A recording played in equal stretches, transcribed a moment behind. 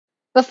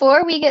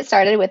Before we get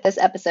started with this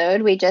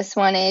episode, we just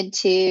wanted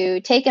to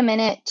take a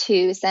minute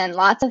to send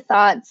lots of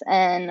thoughts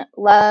and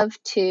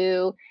love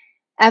to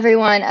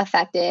everyone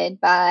affected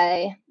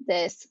by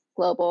this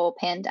global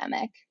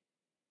pandemic.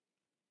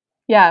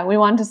 Yeah, we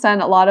want to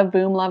send a lot of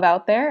boom love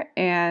out there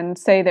and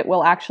say that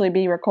we'll actually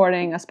be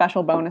recording a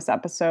special bonus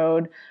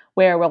episode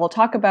where we'll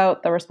talk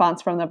about the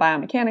response from the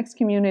biomechanics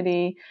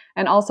community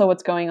and also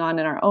what's going on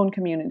in our own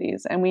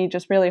communities. And we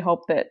just really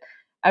hope that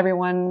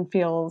everyone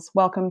feels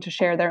welcome to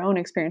share their own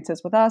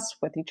experiences with us,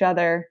 with each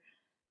other,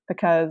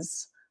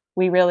 because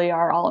we really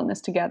are all in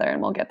this together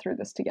and we'll get through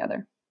this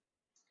together.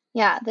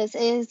 Yeah, this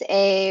is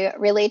a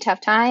really tough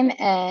time,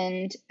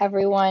 and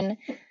everyone,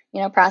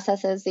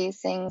 processes these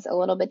things a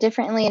little bit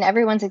differently, and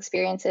everyone's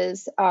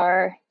experiences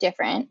are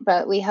different.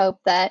 But we hope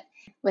that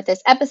with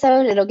this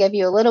episode, it'll give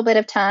you a little bit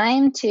of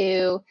time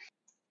to,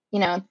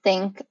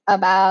 think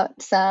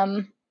about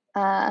some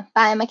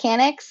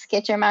biomechanics,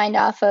 get your mind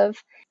off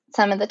of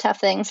some of the tough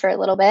things for a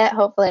little bit.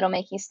 Hopefully it'll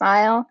make you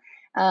smile.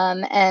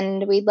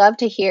 And we'd love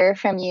to hear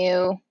from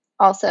you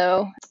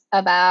also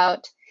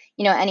about,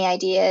 any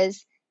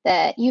ideas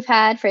that you've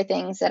had for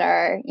things that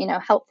are,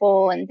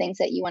 helpful and things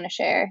that you want to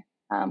share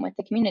with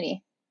the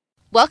community.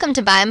 Welcome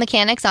to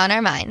Biomechanics on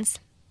Our Minds.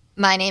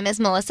 My name is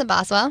Melissa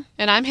Boswell.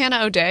 And I'm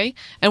Hannah O'Day,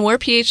 and we're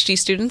PhD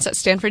students at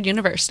Stanford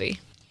University.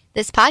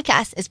 This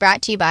podcast is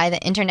brought to you by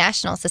the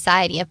International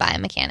Society of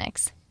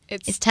Biomechanics.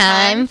 It's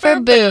time for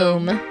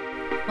Boom.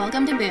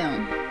 Welcome to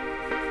Boom,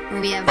 where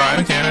we have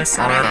biomechanics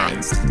on our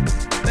minds.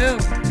 Boom.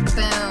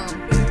 Boom.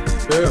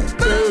 Boom,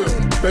 boom,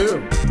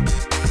 boom.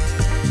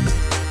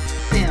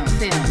 Boom,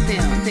 boom,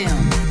 boom,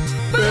 boom.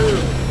 Boom.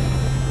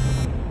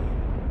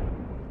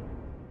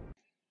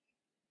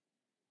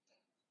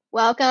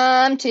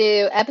 Welcome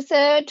to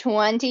episode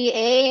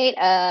 28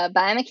 of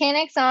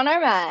Biomechanics on Our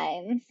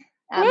Minds.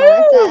 I'm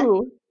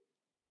Melissa.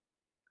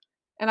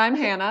 And I'm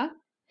Hannah.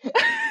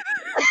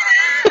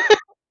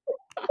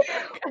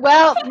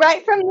 Well,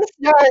 right from the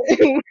start,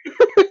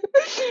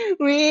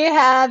 we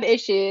have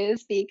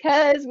issues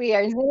because we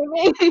are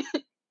Zooming,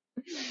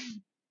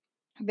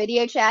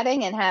 video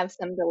chatting, and have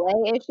some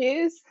delay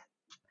issues.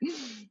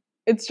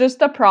 It's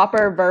just a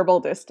proper verbal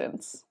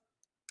distance.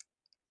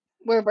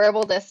 We're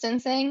verbal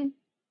distancing.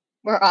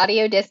 We're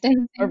audio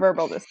distancing. Or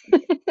verbal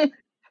distance.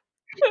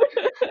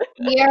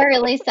 We are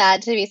really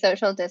sad to be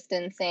social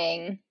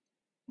distancing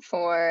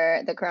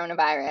for the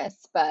coronavirus,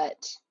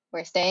 but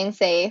we're staying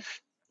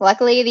safe.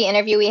 Luckily, the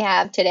interview we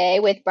have today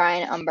with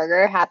Brian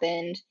Umberger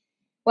happened,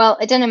 well,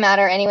 it didn't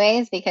matter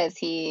anyways because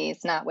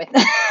he's not with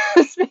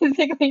us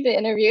physically to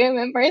interview him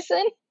in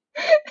person.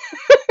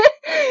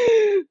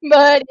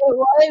 But it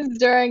was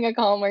during a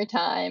calmer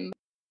time.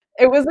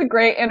 It was a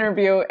great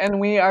interview, and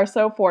we are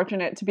so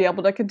fortunate to be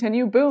able to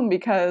continue Boom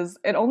because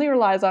it only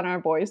relies on our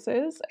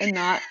voices and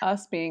not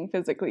us being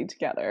physically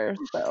together.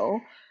 So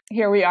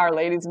here we are,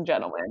 ladies and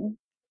gentlemen.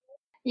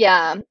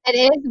 Yeah, it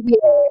is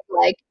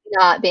weird,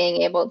 not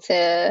being able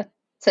to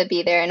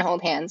be there and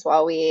hold hands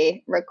while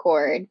we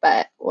record,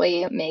 but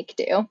we make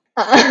do.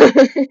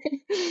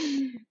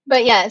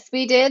 But yes,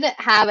 we did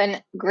have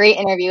a great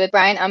interview with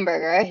Brian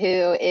Umberger,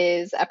 who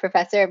is a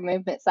professor of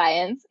movement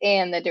science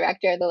and the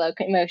director of the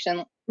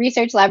Locomotion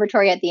Research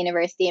Laboratory at the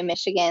University of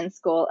Michigan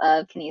School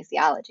of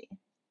Kinesiology.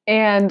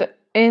 And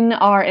in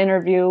our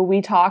interview,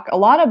 we talk a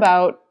lot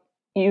about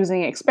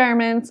using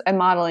experiments and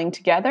modeling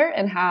together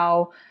and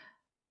how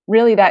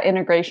really that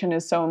integration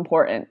is so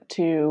important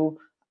to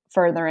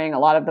furthering a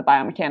lot of the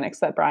biomechanics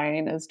that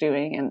Brian is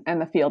doing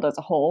and the field as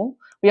a whole.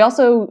 We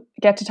also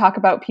get to talk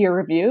about peer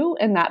review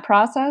in that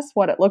process,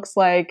 what it looks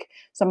like,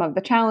 some of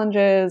the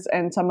challenges,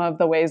 and some of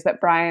the ways that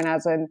Brian,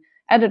 as an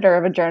editor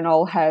of a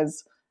journal,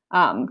 has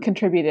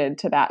contributed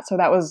to that. So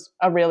that was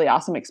a really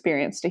awesome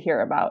experience to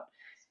hear about.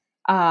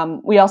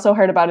 We also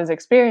heard about his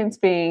experience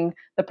being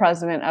the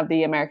president of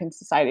the American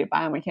Society of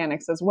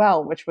Biomechanics as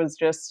well, which was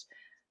just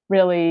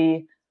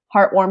really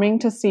heartwarming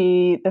to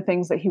see the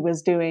things that he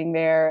was doing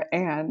there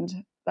and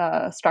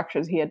the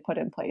structures he had put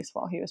in place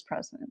while he was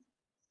president.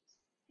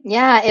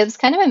 Yeah, it was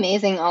kind of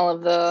amazing, all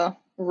of the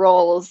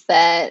roles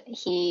that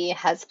he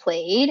has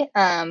played,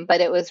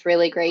 but it was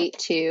really great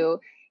to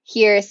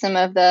hear some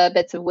of the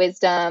bits of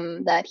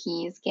wisdom that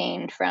he's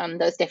gained from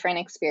those different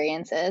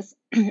experiences.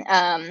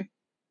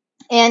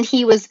 And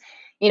he was,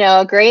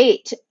 a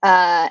great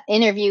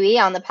interviewee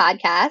on the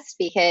podcast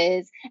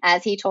because,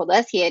 as he told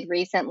us, he had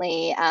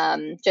recently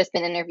just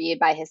been interviewed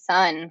by his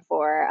son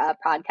for a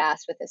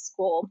podcast with his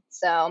school.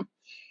 So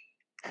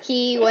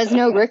he was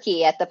no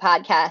rookie at the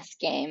podcast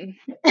game.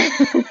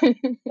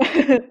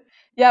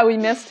 Yeah, we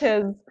missed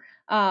his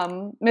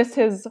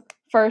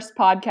first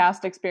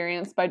podcast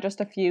experience by just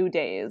a few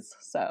days.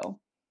 So,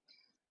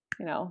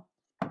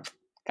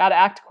 got to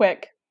act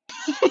quick.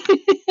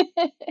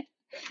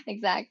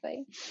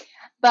 Exactly.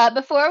 But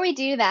before we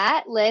do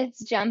that,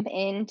 let's jump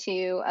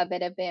into a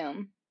bit of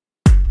boom.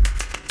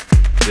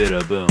 Bit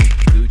of boom.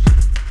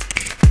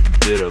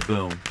 Gucci. Bit of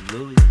boom.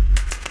 Louis.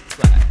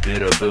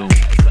 Bit of boom.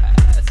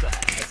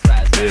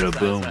 Bit of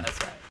boom.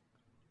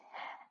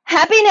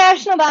 Happy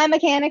National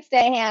Biomechanics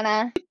Day,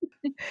 Hannah.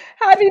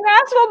 Happy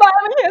National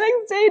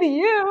Biomechanics Day to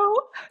you.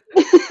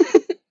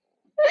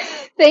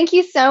 Thank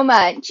you so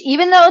much.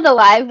 Even though the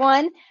live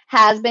one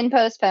has been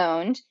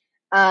postponed,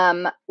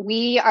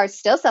 we are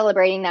still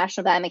celebrating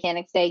National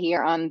Biomechanics Day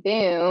here on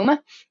Boom.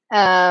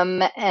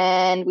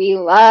 And we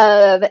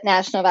love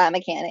National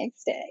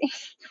Biomechanics Day.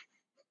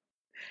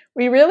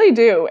 We really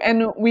do.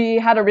 And we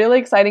had a really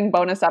exciting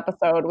bonus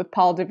episode with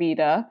Paul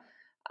DeVita,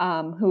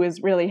 who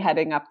is really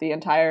heading up the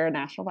entire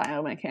National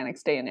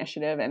Biomechanics Day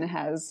initiative and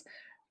has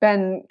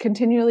been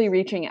continually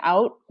reaching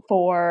out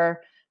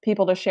for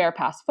people to share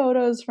past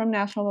photos from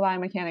National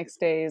Biomechanics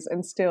Days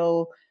and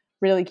still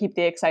really keep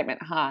the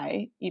excitement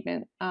high,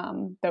 even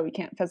though we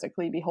can't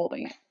physically be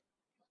holding it.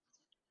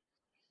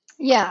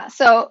 Yeah,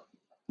 so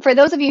for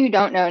those of you who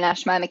don't know,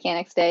 National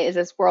Biomechanics Day is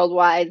this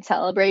worldwide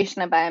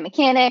celebration of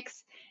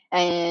biomechanics,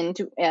 and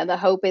the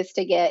hope is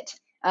to get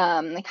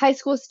like high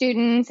school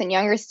students and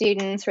younger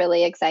students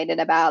really excited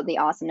about the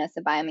awesomeness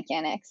of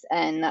biomechanics.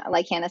 And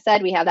like Hannah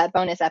said, we have that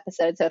bonus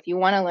episode, so if you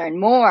want to learn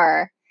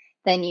more,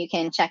 then you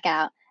can check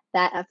out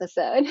that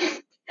episode.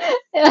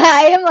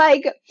 I am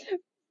like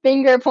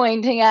finger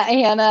pointing at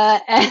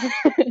Hannah, and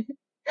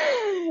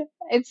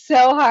it's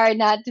so hard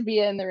not to be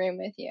in the room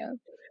with you.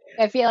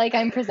 I feel like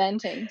I'm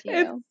presenting to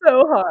It's you.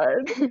 so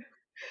hard.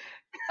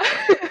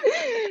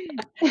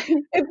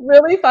 It's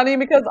really funny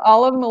because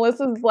all of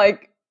Melissa's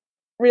like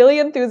really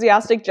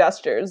enthusiastic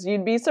gestures.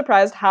 You'd be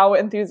surprised how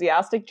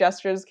enthusiastic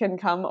gestures can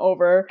come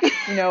over,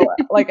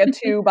 like a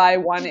 2 by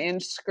 1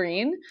 inch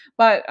screen.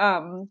 But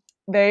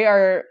they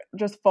are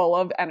just full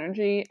of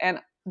energy, and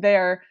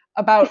they're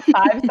about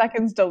 5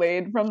 seconds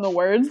delayed from the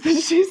words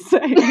that she's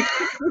saying.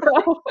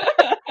 So,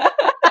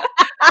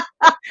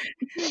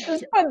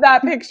 just put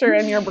that picture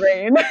in your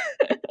brain.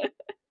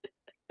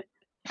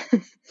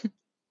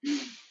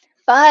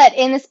 But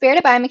in the spirit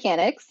of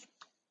biomechanics,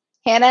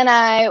 Hannah and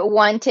I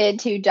wanted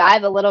to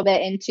dive a little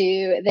bit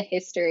into the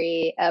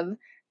history of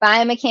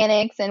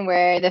biomechanics and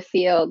where the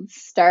field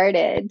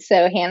started.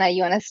 So Hannah,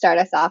 you want to start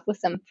us off with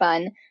some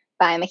fun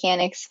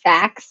biomechanics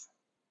facts?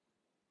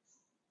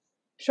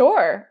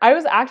 Sure. I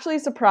was actually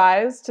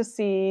surprised to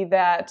see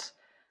that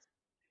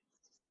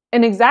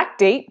an exact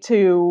date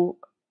to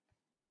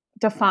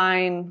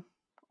define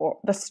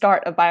the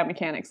start of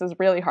biomechanics is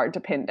really hard to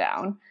pin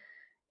down.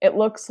 It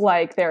looks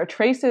like there are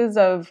traces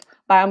of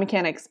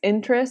biomechanics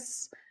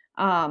interests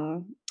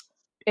in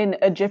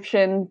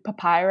Egyptian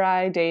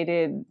papyri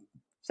dated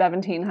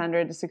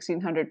 1700 to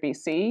 1600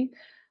 BC.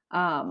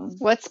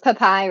 What's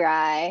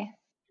papyri?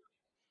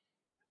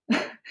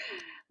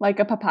 Like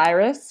a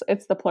papyrus,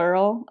 it's the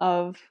plural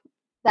of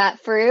that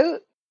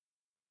fruit.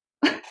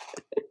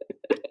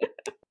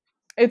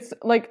 It's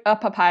like a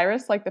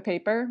papyrus, like the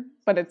paper,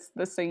 but it's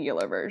the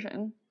singular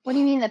version. What do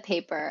you mean the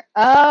paper?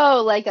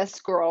 Oh, like a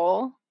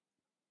scroll?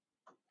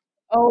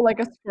 Oh, like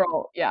a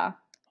scroll, yeah.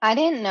 I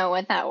didn't know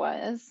what that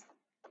was.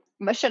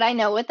 But should I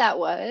know what that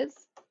was?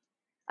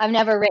 I've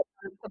never written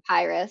on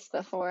papyrus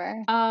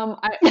before. I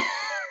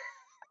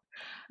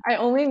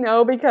only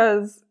know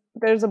because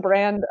there's a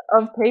brand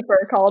of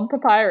paper called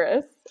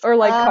papyrus, or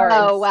like cards.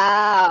 Oh,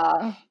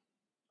 wow.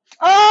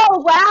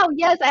 Oh, wow.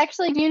 Yes, I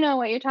actually do know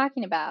what you're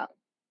talking about.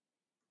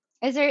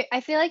 Is there, I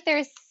feel like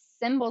there's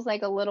symbols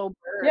like a little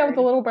bird. Yeah, with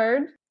a little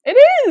bird. It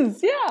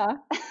is, yeah.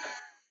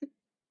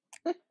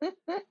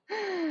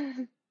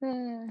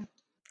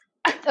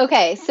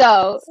 Okay,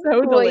 so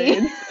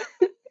delayed.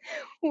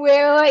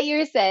 What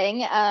you're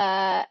saying,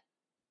 it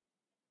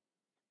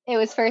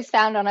was first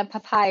found on a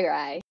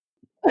papyri.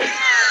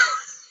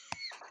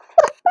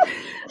 I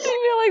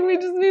feel like we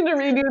just need to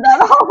redo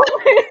that all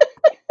the way.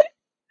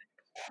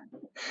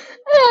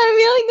 I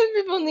feel like the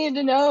people need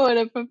to know what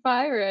a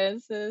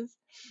papyrus is.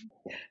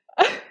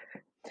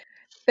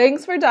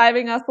 Thanks for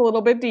diving us a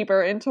little bit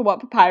deeper into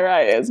what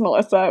papyri is,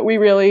 Melissa. We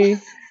really,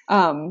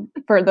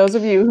 for those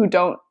of you who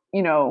don't,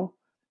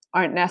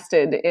 aren't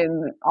nested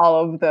in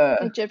all of the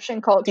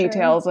Egyptian culture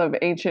details of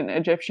ancient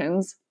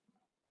Egyptians,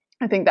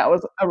 I think that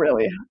was a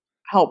really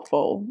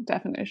helpful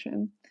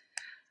definition.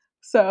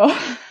 So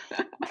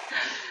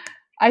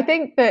I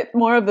think that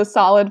more of the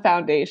solid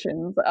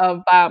foundations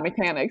of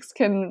biomechanics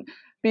can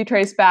be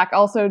traced back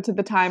also to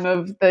the time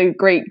of the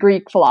great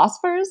Greek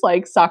philosophers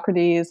like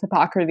Socrates,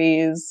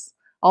 Hippocrates,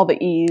 all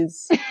the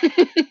E's.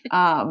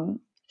 And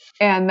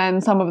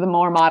then some of the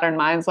more modern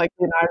minds like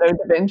Leonardo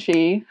da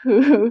Vinci,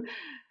 who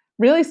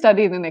really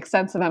studied an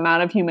extensive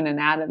amount of human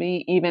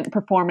anatomy, even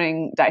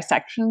performing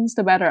dissections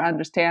to better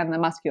understand the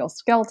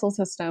musculoskeletal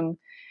system.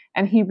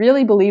 And he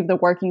really believed the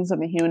workings of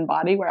the human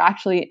body were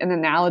actually an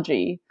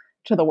analogy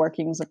to the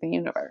workings of the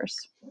universe.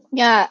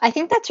 Yeah, I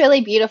think that's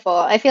really beautiful.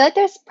 I feel like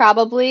there's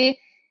probably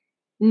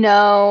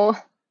no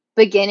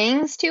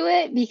beginnings to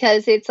it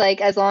because it's like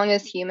as long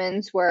as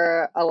humans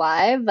were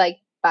alive, like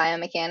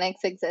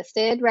biomechanics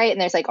existed, right? And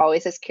there's like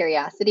always this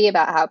curiosity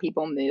about how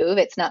people move.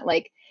 It's not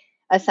like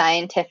a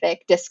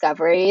scientific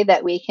discovery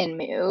that we can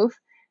move.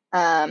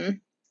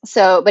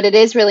 But it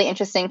is really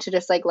interesting to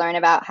just like learn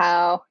about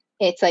how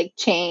it's like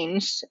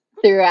changed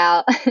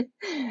throughout.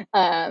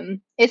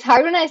 It's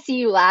hard when I see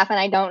you laugh and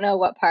I don't know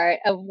what part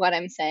of what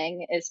I'm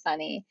saying is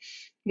funny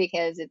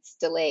because it's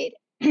delayed.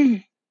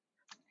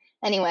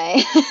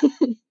 Anyway,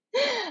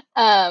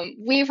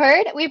 we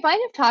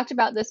might have talked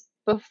about this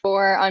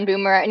before on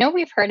Boomer. I know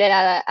we've heard it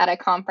at a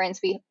conference.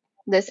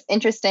 This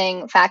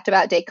interesting fact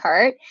about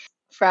Descartes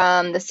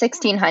from the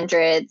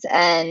 1600s,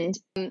 and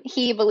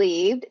he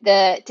believed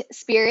that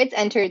spirits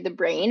entered the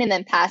brain and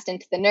then passed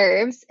into the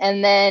nerves,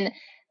 and then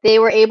they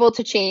were able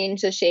to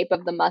change the shape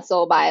of the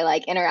muscle by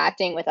like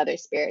interacting with other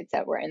spirits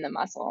that were in the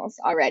muscles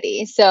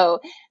already. So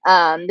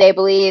they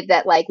believed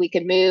that like we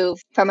could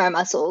move from our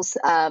muscles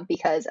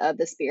because of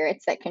the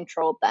spirits that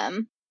controlled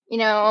them. You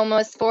know,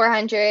 almost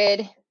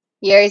 400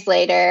 years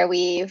later,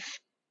 we've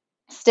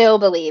still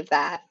believed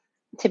that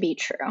to be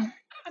true.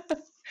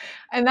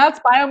 And that's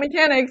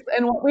biomechanics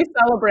and what we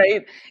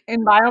celebrate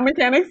in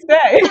Biomechanics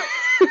Day.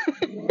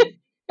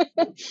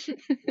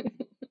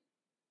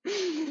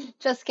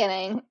 Just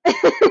kidding.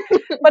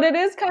 But it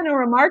is kind of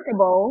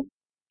remarkable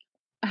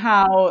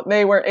how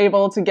they were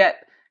able to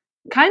get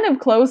kind of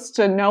close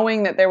to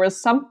knowing that there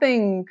was some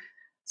kind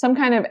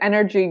of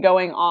energy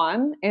going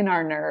on in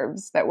our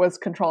nerves that was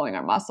controlling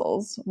our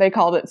muscles. They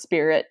called it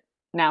spirit.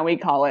 Now we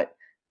call it,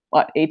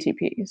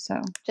 ATP.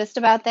 So just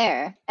about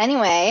there.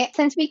 Anyway,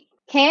 since we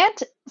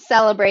can't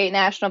celebrate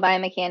National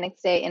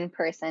Biomechanics Day in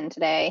person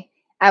today,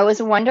 I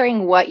was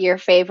wondering what your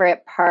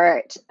favorite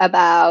part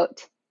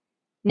about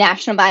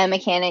National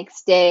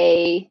Biomechanics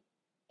Day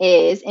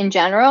is in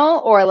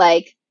general, or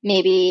like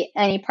maybe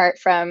any part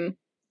from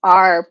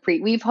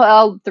we've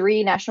held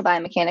 3 National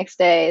Biomechanics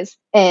Days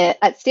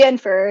at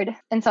Stanford,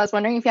 and so I was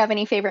wondering if you have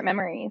any favorite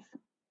memories.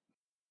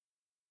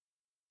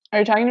 Are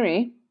you talking to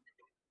me?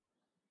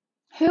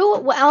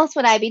 Who else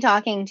would I be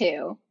talking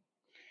to?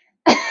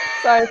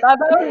 Sorry, I thought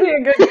that would be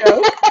a good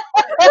joke.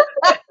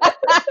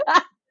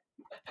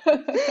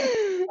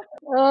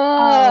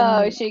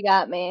 Oh, she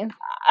got me.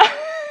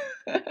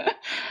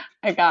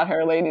 I got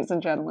her, ladies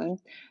and gentlemen.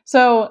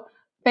 So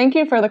thank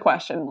you for the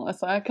question,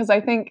 Melissa, because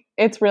I think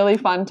it's really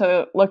fun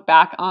to look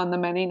back on the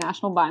many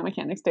National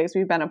Biomechanics Days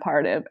we've been a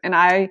part of. And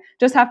I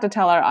just have to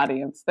tell our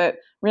audience that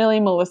really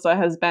Melissa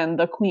has been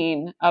the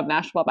queen of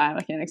National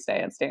Biomechanics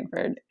Day at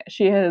Stanford.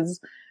 She has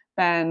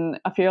been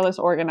a fearless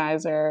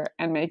organizer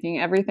and making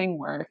everything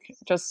work.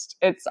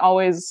 It's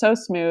always so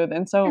smooth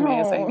and so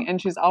amazing. And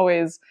she's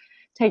always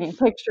taking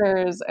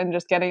pictures and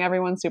just getting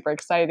everyone super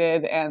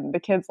excited, and the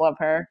kids love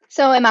her.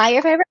 So am I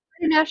your favorite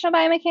part of National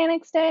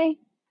Biomechanics Day?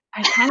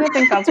 I kind of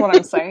think that's what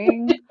I'm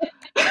saying.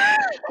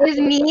 Is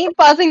me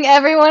buzzing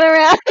everyone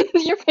around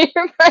your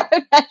favorite part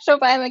of National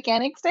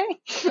Biomechanics Day?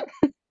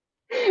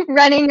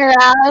 Running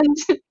around,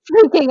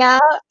 freaking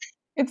out.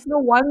 It's the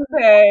one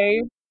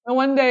day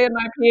in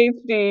my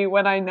PhD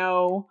when I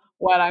know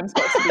what I'm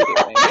supposed to be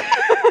doing.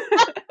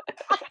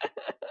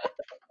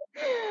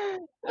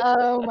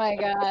 Oh my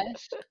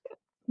gosh.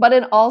 But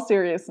in all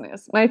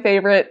seriousness, I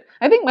think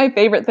my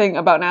favorite thing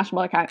about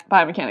National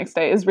Biomechanics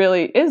Day is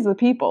the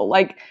people.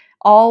 Like,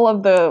 all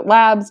of the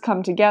labs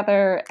come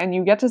together and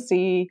you get to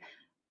see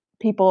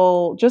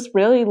people just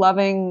really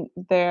loving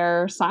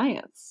their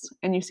science,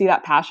 and you see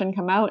that passion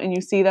come out, and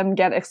you see them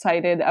get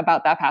excited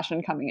about that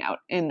passion coming out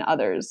in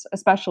others,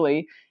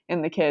 especially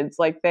in the kids.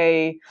 Like,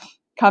 they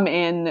come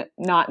in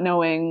not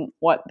knowing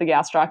what the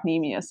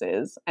gastrocnemius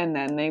is, and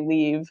then they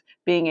leave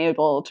being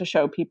able to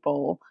show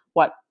people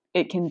what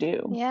it can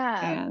do.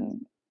 Yeah.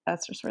 And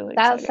that's just really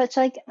That's exciting. such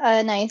like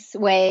a nice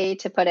way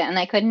to put it, and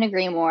I couldn't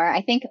agree more.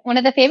 I think one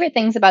of the favorite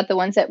things about the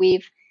ones that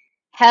we've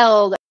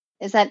held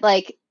is that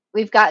like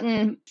we've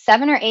gotten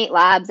 7 or 8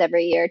 labs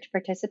every year to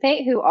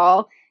participate who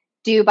all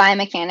do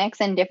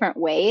biomechanics in different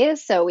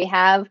ways. So we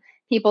have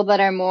people that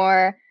are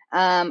more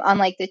on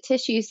like the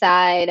tissue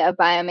side of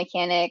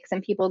biomechanics,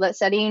 and people that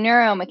study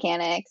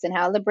neuromechanics and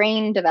how the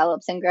brain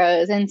develops and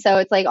grows. And so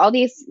it's like all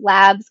these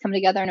labs come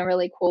together in a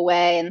really cool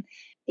way. And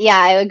yeah,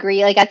 I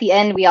agree. Like at the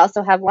end, we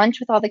also have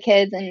lunch with all the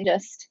kids and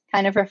just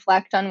kind of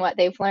reflect on what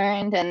they've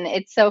learned. And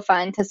it's so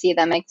fun to see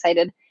them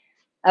excited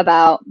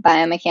about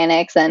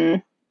biomechanics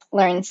and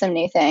learn some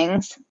new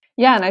things.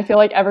 Yeah, and I feel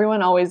like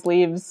everyone always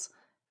leaves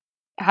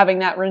having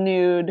that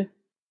renewed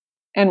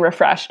and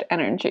refreshed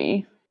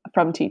energy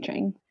from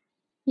teaching.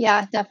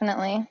 Yeah,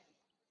 definitely.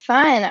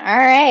 Fun. All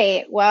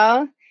right.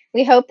 Well,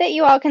 we hope that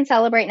you all can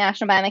celebrate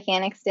National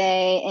Biomechanics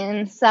Day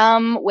in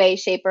some way,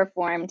 shape, or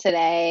form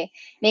today.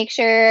 Make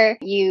sure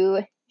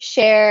you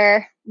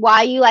share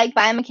why you like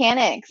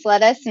biomechanics.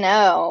 Let us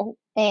know,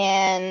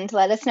 and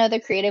let us know the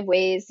creative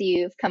ways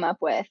you've come up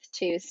with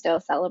to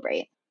still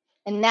celebrate.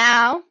 And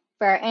now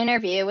for our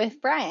interview with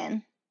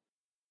Brian.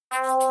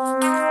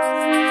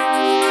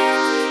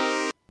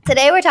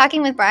 Today we're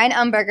talking with Brian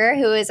Umberger,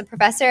 who is a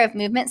professor of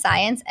movement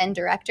science and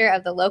director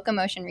of the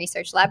Locomotion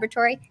Research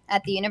Laboratory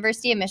at the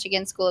University of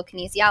Michigan School of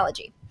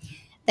Kinesiology.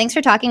 Thanks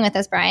for talking with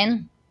us,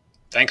 Brian.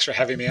 Thanks for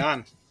having me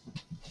on.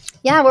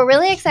 Yeah, we're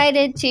really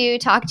excited to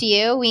talk to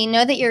you. We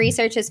know that your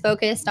research is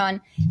focused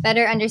on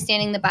better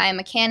understanding the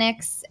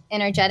biomechanics,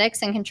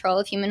 energetics, and control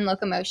of human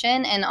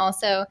locomotion, and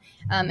also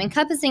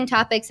encompassing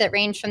topics that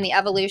range from the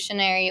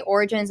evolutionary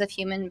origins of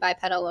human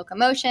bipedal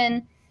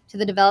locomotion to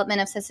the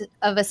development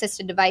of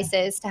assisted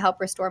devices to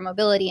help restore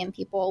mobility in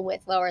people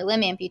with lower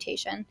limb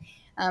amputation.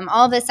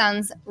 All of this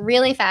sounds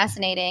really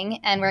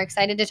fascinating, and we're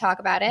excited to talk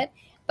about it.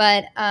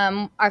 But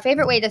our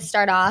favorite way to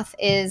start off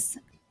is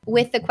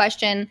with the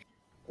question,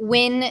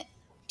 when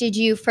did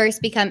you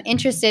first become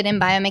interested in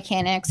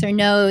biomechanics or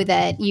know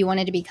that you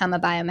wanted to become a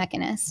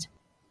biomechanist?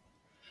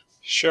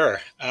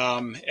 Sure.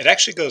 It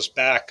actually goes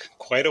back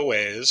quite a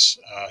ways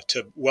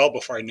to well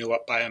before I knew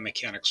what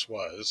biomechanics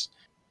was.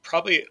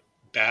 Probably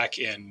back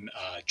in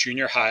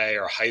junior high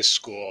or high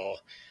school,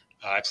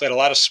 I played a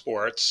lot of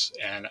sports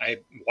and I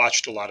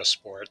watched a lot of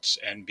sports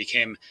and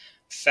became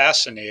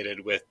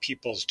fascinated with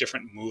people's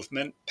different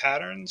movement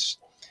patterns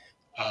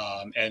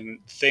and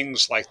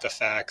things like the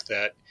fact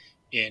that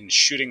in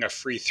shooting a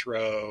free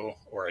throw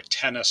or a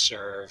tennis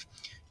serve,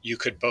 you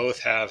could both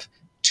have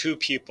two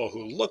people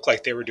who looked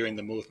like they were doing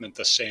the movement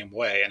the same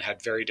way and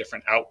had very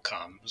different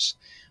outcomes,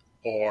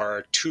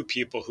 or two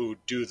people who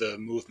do the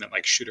movement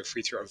like shoot a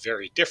free throw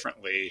very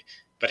differently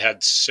but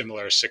had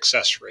similar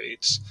success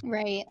rates.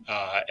 Right.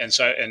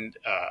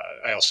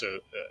 I also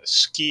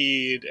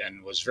skied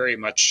and was very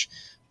much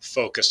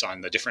focused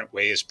on the different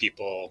ways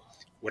people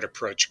would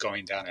approach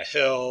going down a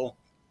hill.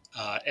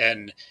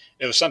 And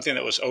it was something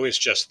that was always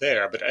just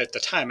there. But at the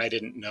time, I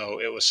didn't know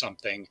it was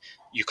something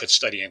you could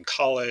study in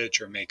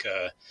college or make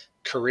a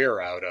career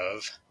out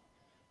of.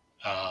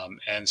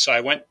 And so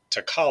I went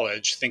to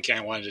college thinking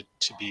I wanted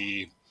to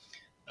be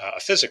a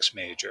physics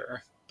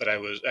major, but I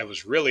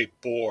was really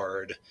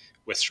bored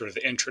with sort of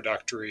the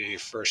introductory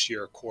first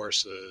year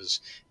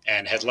courses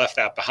and had left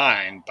that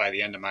behind by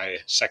the end of my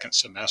second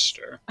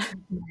semester.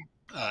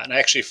 And I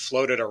actually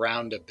floated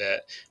around a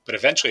bit, but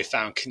eventually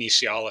found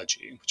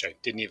kinesiology, which I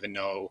didn't even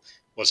know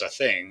was a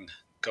thing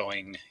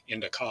going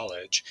into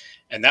college.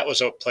 And that was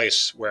a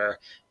place where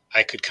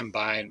I could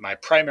combine my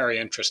primary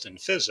interest in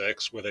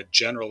physics with a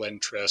general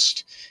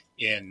interest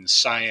in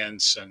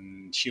science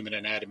and human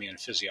anatomy and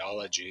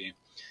physiology,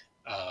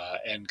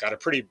 and got a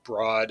pretty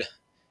broad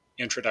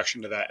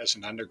introduction to that as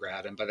an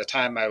undergrad. And by the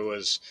time I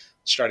was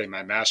starting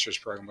my master's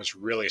program, was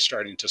really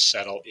starting to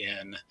settle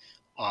in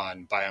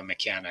on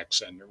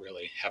biomechanics and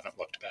really haven't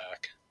looked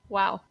back.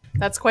 Wow,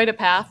 that's quite a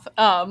path.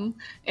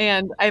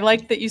 And I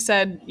like that you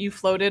said you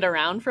floated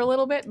around for a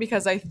little bit,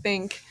 because I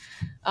think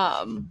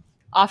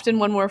often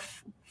when we're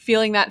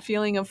feeling that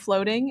feeling of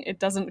floating, it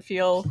doesn't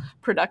feel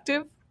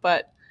productive.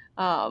 But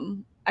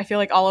I feel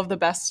like all of the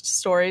best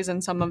stories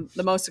and some of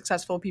the most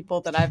successful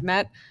people that I've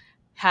met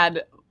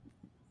had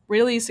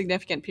really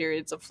significant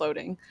periods of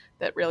floating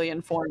that really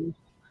informed.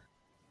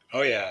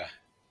 Oh yeah.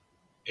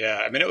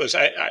 Yeah. I mean, it was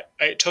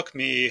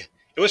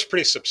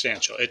pretty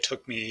substantial. It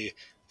took me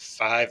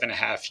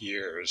 5.5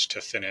 years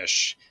to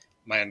finish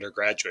my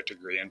undergraduate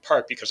degree, in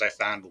part because I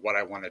found what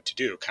I wanted to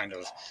do kind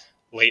of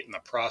late in the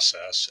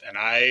process. And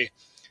I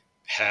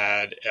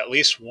had at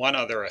least one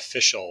other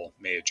official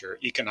major,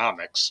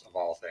 economics of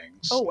all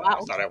things. Oh, wow. I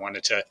thought I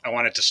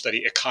wanted to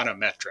study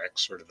econometrics,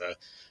 sort of the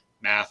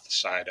math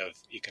side of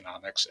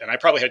economics. And I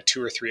probably had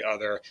 2 or 3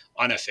 other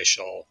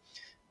unofficial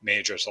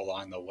majors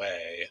along the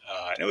way.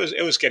 And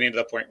it was getting to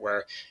the point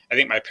where I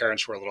think my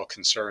parents were a little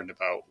concerned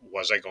about,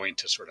 was I going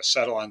to sort of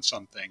settle on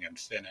something and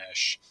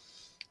finish?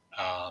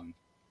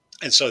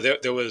 And so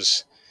there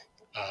was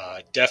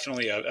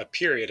definitely a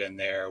period in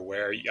there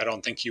where I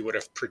don't think you would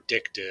have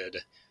predicted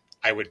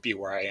I would be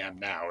where I am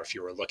now if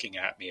you were looking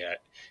at me at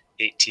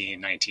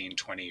 18, 19,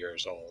 20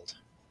 years old.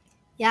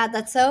 Yeah,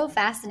 that's so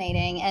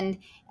fascinating. And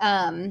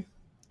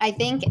I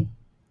think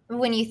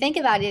when you think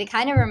about it, it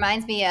kind of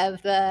reminds me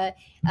of the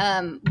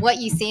what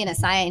you see in a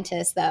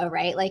scientist, though,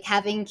 right? Like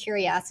having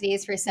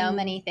curiosities for so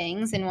many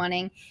things and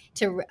wanting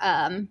to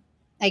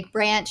like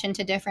branch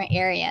into different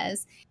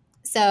areas.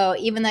 So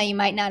even though you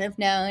might not have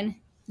known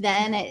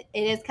then, it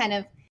is kind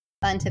of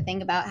fun to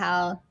think about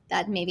how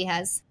that maybe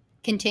has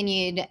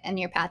continued in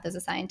your path as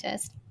a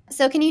scientist.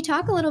 So can you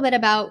talk a little bit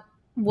about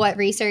what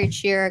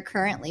research you're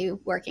currently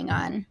working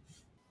on?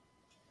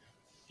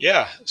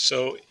 Yeah.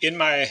 So in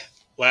my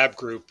lab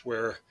group,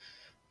 we're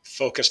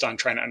focused on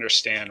trying to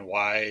understand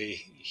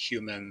why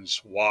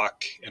humans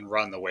walk and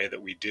run the way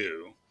that we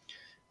do.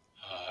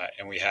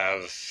 And we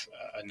have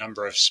a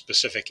number of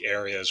specific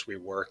areas we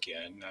work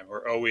in. And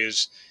we're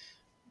always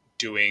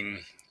doing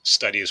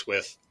studies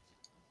with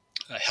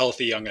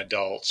healthy young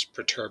adults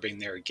perturbing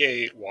their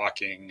gait,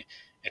 walking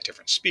at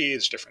different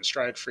speeds, different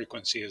stride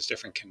frequencies,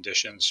 different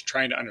conditions,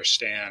 trying to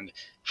understand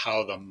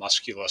how the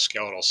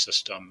musculoskeletal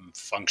system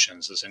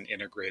functions as an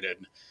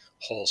integrated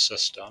whole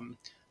system,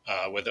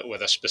 with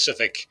a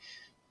specific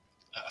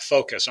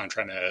focus on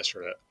trying to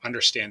sort of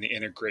understand the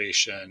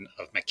integration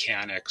of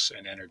mechanics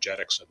and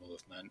energetics of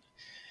movement.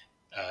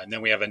 And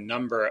then we have a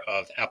number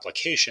of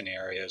application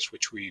areas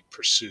which we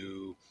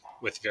pursue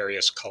with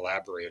various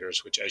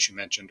collaborators, which, as you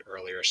mentioned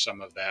earlier,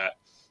 some of that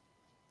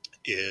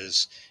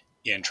is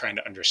in trying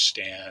to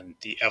understand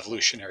the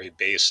evolutionary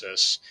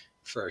basis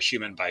for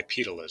human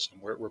bipedalism.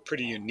 We're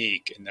pretty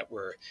unique in that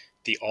we're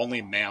the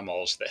only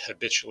mammals that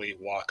habitually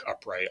walk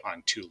upright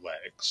on two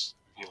legs.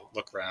 If you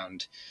look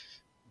around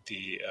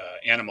the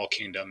animal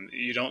kingdom,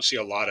 you don't see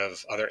a lot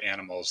of other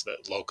animals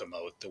that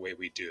locomote the way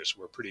we do. So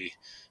we're pretty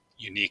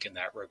unique in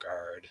that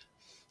regard.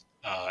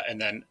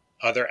 And then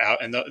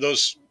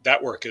that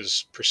work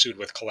is pursued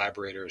with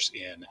collaborators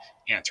in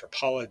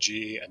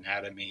anthropology,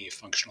 anatomy,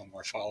 functional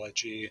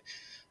morphology.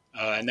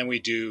 And then we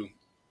do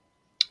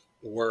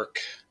work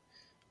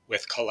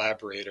with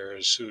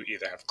collaborators who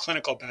either have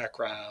clinical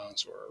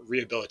backgrounds or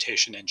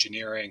rehabilitation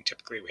engineering.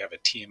 Typically, we have a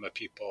team of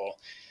people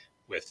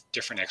with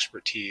different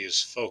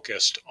expertise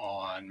focused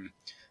on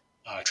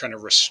trying to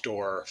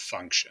restore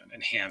function,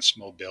 enhance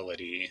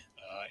mobility,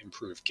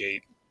 improve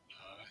gait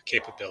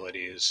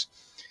capabilities.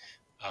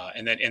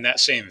 And then in that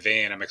same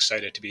vein, I'm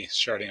excited to be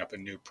starting up a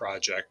new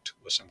project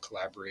with some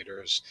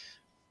collaborators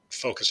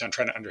focused on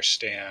trying to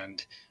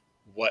understand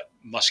what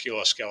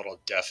musculoskeletal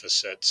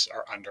deficits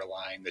are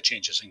underlying the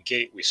changes in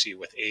gait we see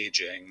with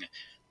aging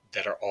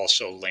that are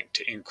also linked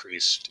to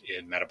increased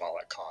in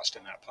metabolic cost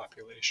in that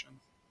population.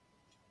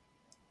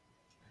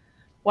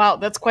 Wow,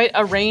 that's quite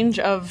a range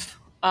of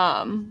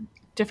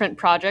different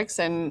projects,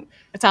 and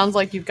it sounds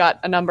like you've got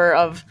a number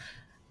of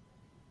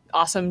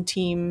awesome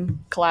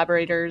team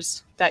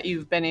collaborators that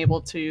you've been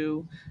able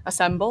to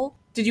assemble.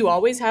 Did you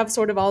always have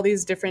sort of all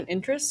these different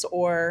interests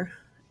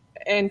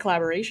and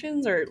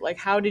collaborations, or like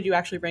how did you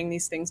actually bring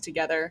these things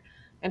together,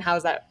 and how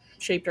has that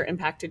shaped or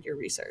impacted your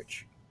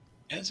research?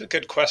 It's a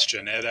good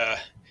question.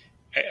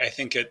 I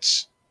think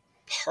it's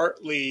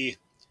partly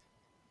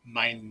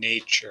my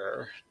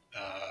nature.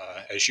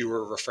 As you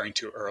were referring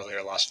to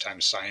earlier, lots of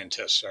times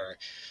scientists are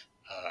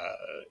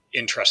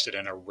interested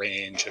in a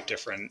range of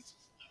different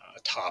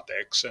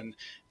topics, and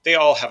they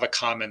all have a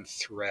common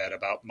thread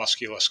about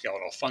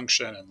musculoskeletal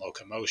function and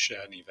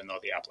locomotion, even though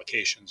the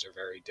applications are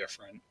very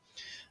different.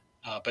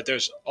 But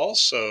there's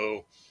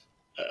also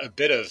a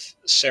bit of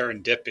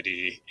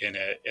serendipity in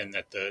it, in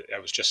that I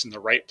was just in the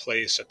right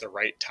place at the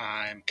right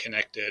time,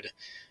 connected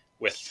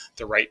with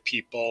the right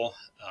people.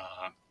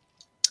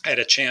 I had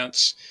a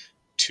chance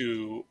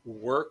to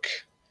work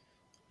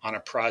on a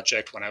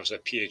project when I was a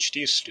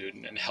PhD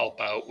student and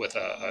help out with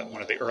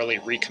one of the early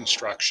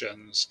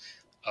reconstructions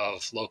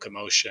of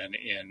locomotion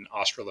in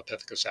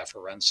Australopithecus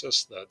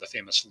afarensis, the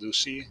famous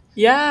Lucy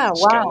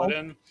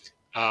skeleton.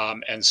 Wow.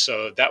 And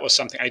so that was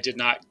something I did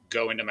not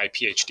go into my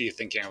PhD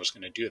thinking I was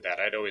going to do that.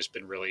 I'd always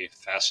been really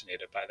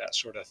fascinated by that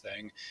sort of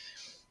thing.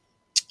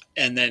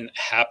 And then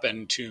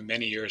happened to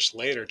many years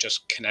later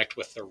just connect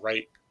with the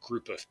right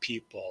group of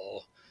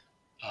people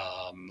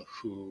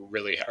who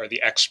really are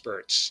the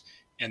experts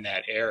in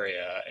that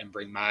area and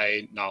bring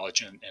my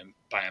knowledge in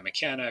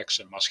biomechanics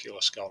and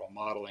musculoskeletal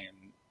modeling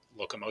and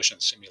locomotion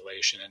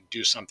simulation and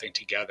do something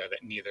together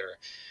that neither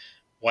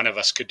one of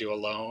us could do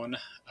alone.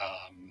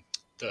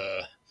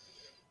 The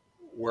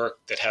work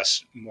that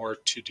has more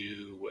to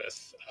do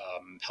with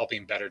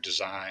helping better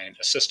design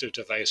assistive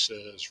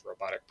devices,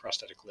 robotic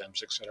prosthetic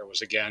limbs, et cetera,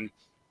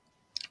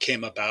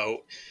 came about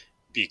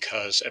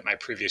because at my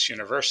previous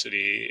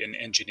university in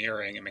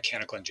engineering and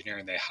mechanical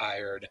engineering, they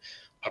hired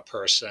a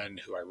person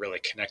who I really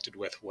connected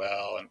with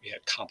well, and we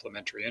had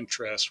complementary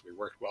interests. We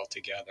worked well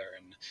together.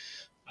 And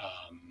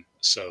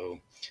so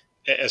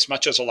as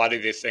much as a lot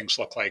of these things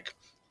look like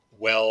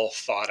well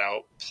thought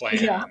out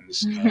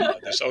plans,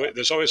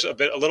 there's always a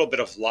little bit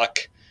of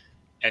luck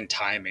and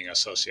timing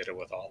associated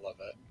with all of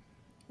it.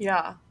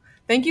 Yeah.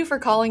 Thank you for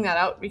calling that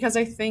out, because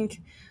I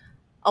think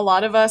a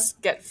lot of us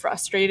get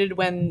frustrated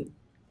when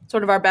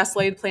sort of our best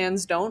laid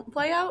plans don't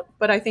play out.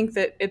 But I think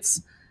that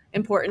it's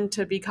important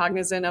to be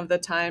cognizant of the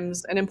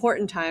times and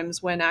important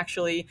times when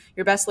actually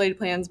your best laid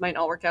plans might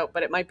not work out,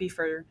 but it might be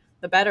for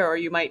the better, or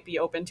you might be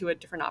open to a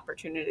different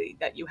opportunity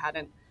that you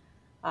hadn't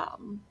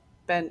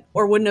been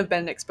or wouldn't have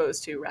been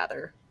exposed to,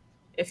 rather,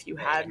 if you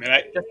had.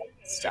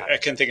 I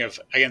can think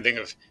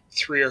of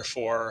 3 or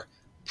 4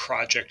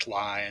 project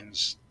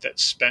lines that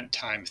spent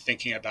time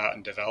thinking about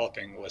and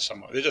developing with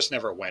someone. They just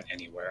never went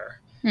anywhere.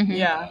 Mm-hmm.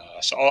 Yeah.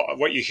 So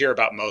what you hear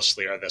about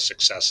mostly are the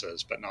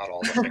successes, but not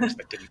all the things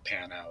that didn't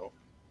pan out.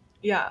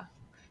 Yeah.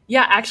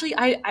 Yeah. Actually,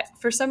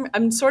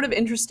 I'm sort of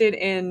interested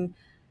in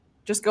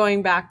just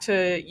going back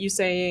to you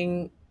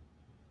saying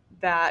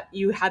that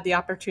you had the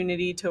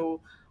opportunity to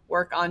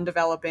work on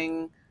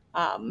developing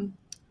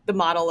the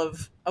model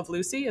of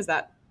Lucy,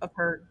 of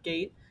her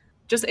gait.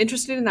 Just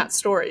interested in that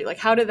story. Like,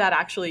 how did that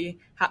actually,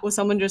 was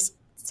someone just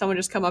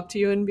come up to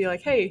you and be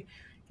like, hey,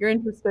 you're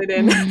interested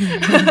in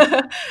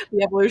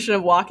the evolution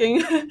of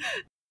walking?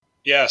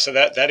 Yeah. So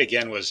that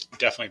again was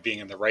definitely being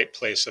in the right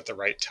place at the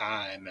right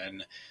time.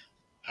 And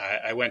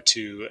I went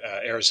to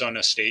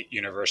Arizona State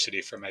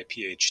University for my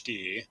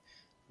PhD,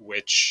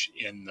 which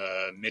in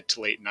the mid to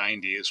late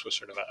 90s was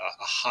sort of a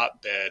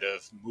hotbed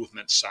of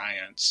movement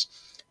science,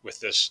 with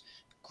this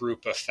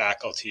group of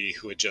faculty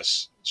who had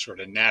just sort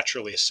of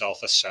naturally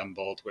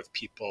self-assembled with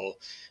people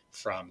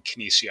from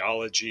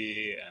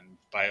kinesiology and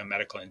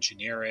biomedical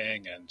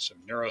engineering and some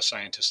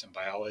neuroscientists in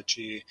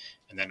biology.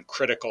 And then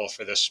critical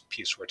for this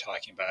piece we're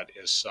talking about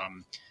is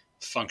some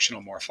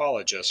functional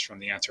morphologists from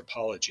the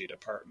anthropology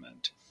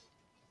department.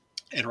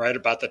 And right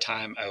about the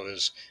time I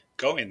was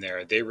going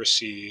there, they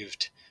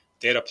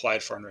had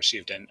applied for and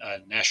received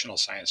a National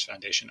Science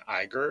Foundation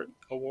IGERT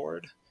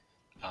award.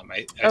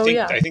 I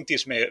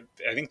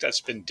think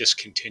that's been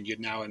discontinued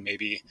now and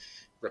maybe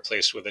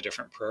replaced with a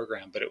different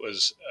program, but it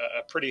was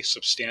a pretty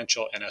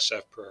substantial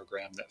NSF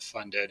program that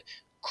funded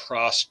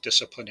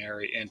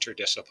cross-disciplinary,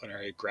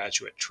 interdisciplinary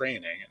graduate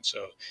training. And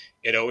so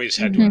it always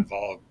had to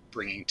involve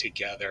bringing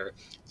together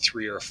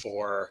 3 or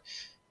 4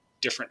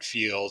 different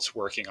fields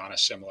working on a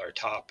similar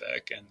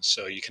topic. And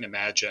so you can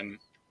imagine,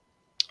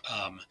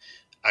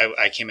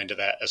 I came into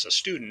that as a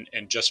student,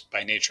 and just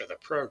by nature of the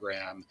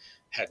program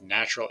had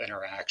natural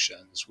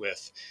interactions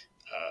with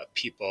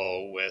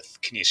people with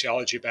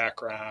kinesiology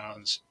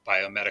backgrounds,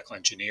 biomedical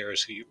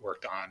engineers who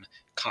worked on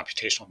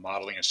computational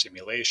modeling and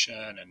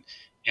simulation, and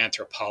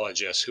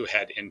anthropologists who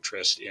had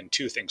interest in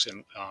 2 things,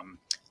 in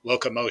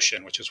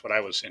locomotion, which is what I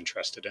was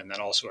interested in,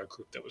 then also a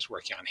group that was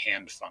working on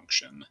hand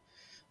function,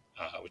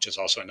 which is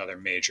also another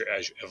major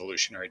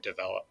evolutionary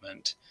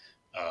development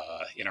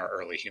in our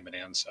early human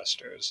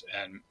ancestors.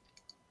 And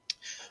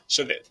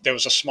so there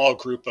was a small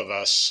group of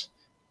us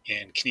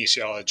in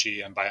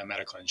kinesiology and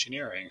biomedical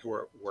engineering who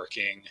were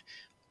working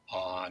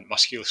on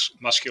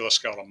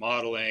musculoskeletal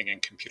modeling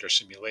and computer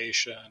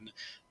simulation.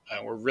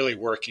 We're really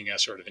working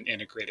as sort of an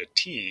integrated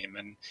team.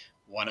 And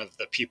one of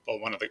the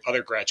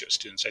other graduate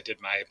students I did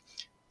my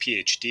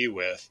PhD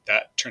with,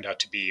 that turned out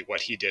to be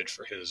what he did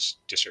for his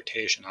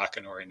dissertation,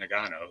 Akinori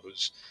Nagano,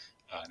 who's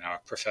now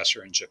a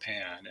professor in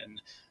Japan.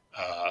 And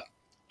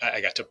I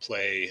got to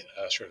play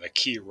sort of a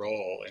key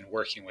role in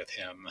working with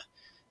him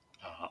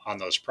on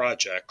those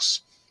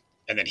projects.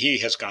 And then he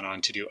has gone on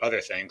to do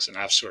other things, and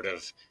I've sort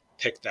of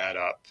picked that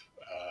up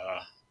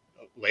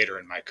later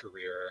in my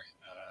career.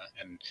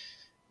 And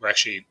we're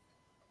actually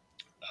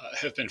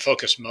have been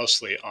focused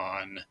mostly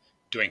on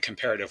doing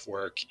comparative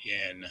work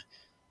in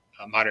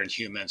modern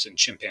humans and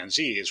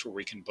chimpanzees, where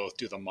we can both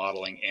do the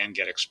modeling and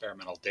get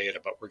experimental data.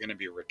 But we're going to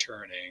be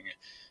returning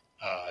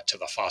to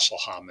the fossil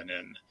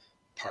hominin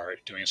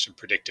part, doing some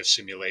predictive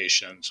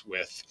simulations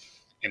with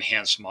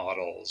enhanced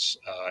models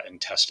and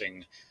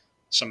testing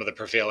some of the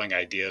prevailing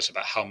ideas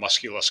about how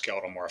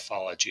musculoskeletal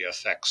morphology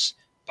affects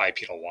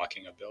bipedal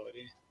walking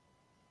ability.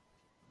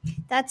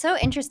 That's so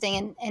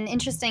interesting, and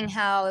interesting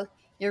how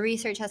your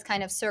research has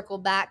kind of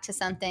circled back to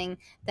something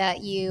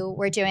that you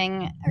were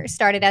doing or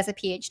started as a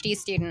PhD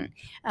student.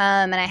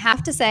 And I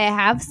have to say, I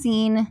have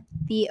seen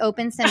the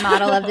OpenSim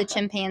model of the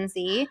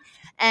chimpanzee,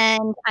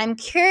 and I'm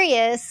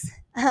curious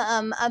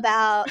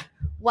about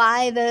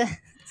why the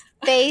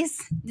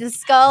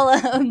skull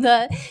of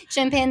the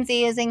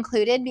chimpanzee is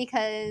included,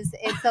 because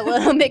it's a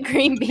little bit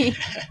creepy.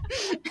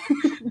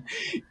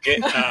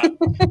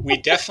 We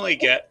definitely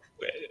get,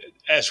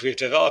 as we've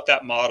developed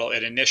that model,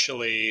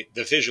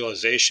 the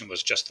visualization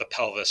was just the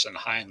pelvis and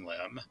hind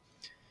limb.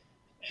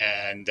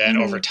 And then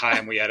over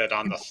time, we added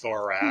on the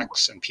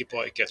thorax, and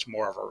it gets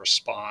more of a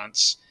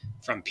response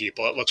from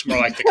people. It looks more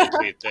like the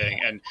complete thing.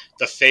 And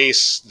the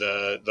face,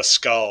 the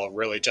skull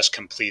really just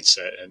completes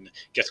it and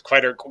gets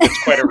quite a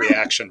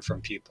reaction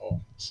from people.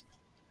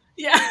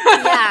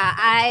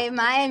 Yeah.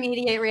 My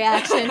immediate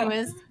reaction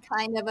was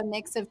kind of a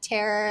mix of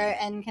terror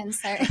and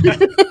concern.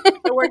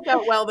 It worked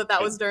out well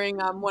that was during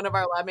one of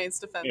our lab mates'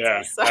 defenses.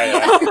 Yeah, so.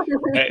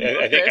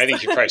 I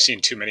think you've probably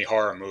seen too many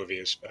horror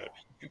movies, but.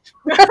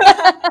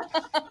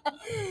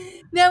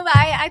 No, but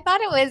I thought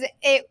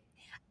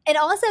it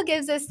also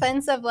gives a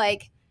sense of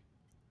like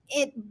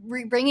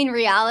bringing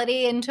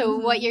reality into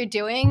what you're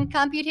doing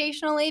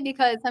computationally,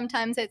 because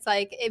sometimes it's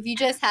like if you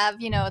just have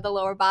the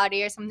lower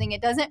body or something,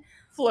 it doesn't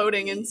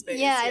floating in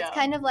space. Yeah, it's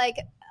kind of like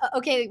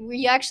okay,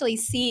 you actually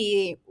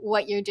see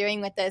what you're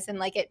doing with this, and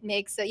like it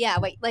makes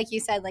like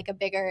you said, like a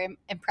bigger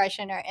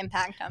impression or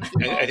impact on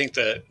people. I think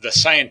the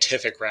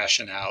scientific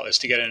rationale is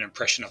to get an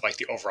impression of like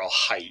the overall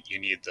height. You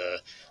need the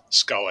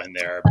skull in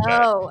there.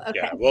 But, okay.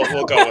 Yeah,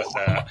 we'll go with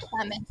that.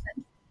 That makes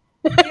sense.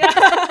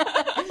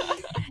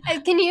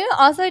 Can you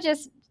also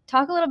just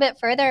talk a little bit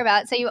further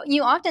about, so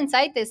you often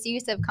cite this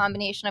use of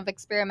combination of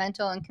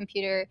experimental and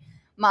computer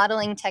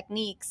modeling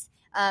techniques.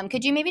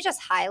 Could you maybe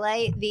just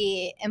highlight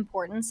the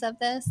importance of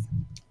this?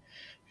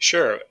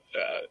 Sure.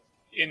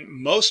 In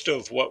most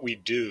of what we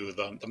do,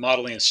 the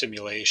modeling and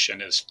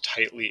simulation is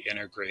tightly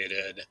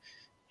integrated,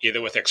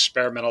 either with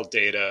experimental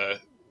data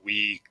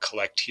we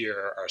collect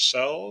here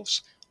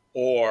ourselves,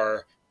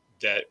 or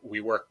that we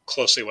work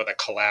closely with a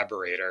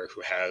collaborator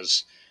who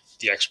has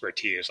the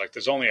expertise. Like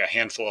there's only a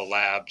handful of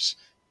labs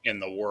in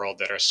the world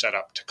that are set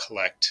up to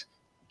collect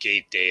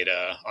gait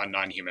data on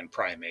non-human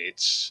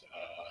primates.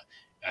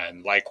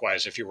 And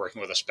likewise, if you're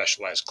working with a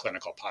specialized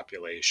clinical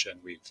population,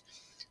 we've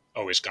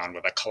always gone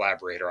with a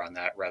collaborator on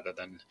that rather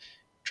than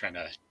trying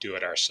to do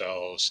it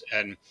ourselves.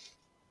 And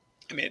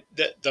I mean,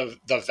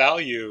 the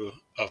value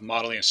of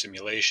modeling and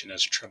simulation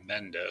is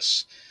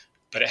tremendous,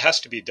 but it has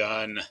to be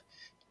done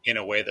in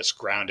a way that's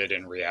grounded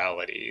in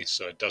reality,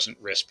 so it doesn't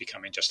risk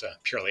becoming just a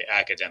purely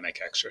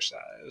academic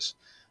exercise.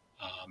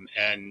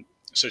 And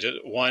so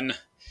just one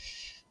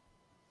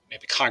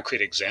maybe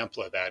concrete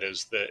example of that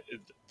is the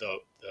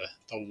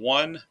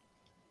one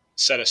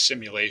set of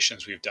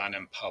simulations we've done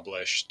and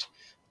published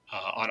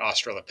on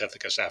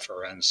Australopithecus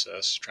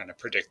afarensis, trying to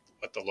predict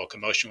what the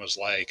locomotion was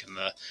like and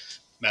the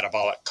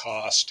metabolic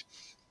cost,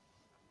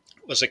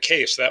 was a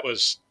case that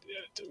was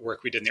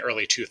work we did in the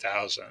early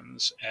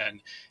 2000s.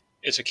 And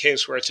it's a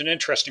case where it's an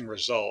interesting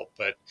result,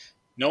 but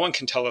no one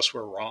can tell us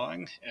we're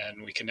wrong,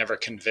 and we can never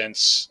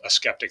convince a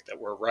skeptic that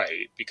we're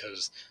right,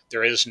 because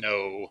there is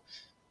no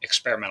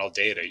experimental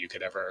data you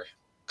could ever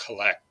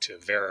collect to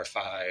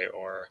verify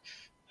or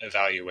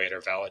evaluate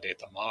or validate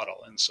the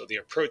model. And so the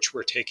approach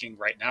we're taking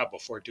right now,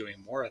 before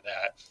doing more of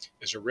that,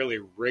 is a really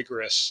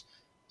rigorous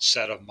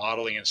set of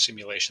modeling and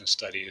simulation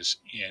studies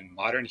in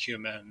modern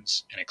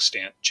humans and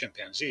extant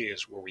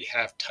chimpanzees, where we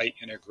have tight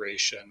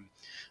integration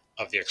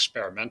of the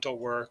experimental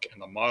work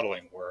and the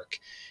modeling work.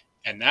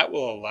 And that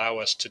will allow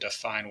us to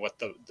define what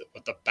the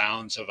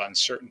bounds of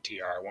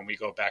uncertainty are when we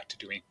go back to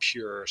doing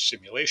pure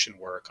simulation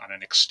work on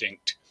an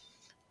extinct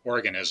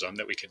organism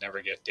that we could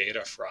never get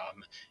data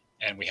from.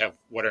 And we have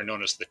what are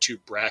known as the two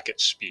bracket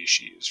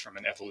species from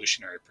an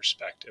evolutionary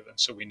perspective. And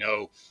so we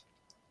know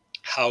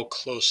how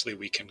closely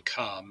we can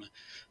come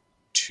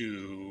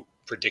to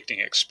predicting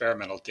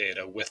experimental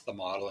data with the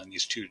model and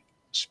these two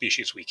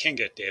species we can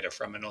get data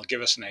from. And it'll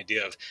give us an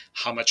idea of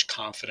how much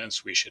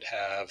confidence we should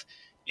have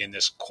in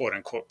this quote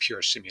unquote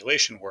pure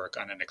simulation work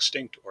on an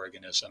extinct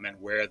organism, and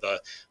where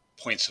the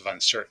points of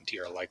uncertainty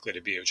are likely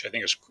to be, which I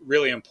think is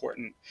really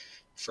important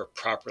for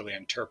properly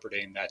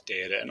interpreting that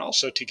data, and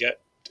also to get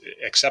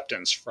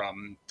acceptance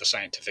from the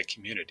scientific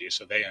community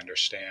so they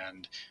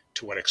understand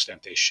to what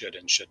extent they should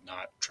and should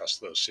not trust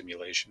those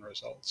simulation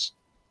results.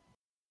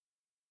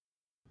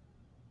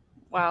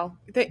 Wow.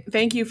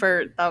 Thank you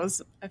for that.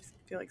 Was, I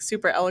feel like,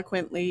 super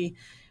eloquently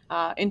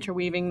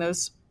interweaving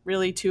those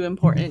really two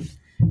important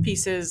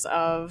pieces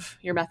of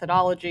your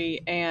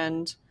methodology.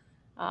 And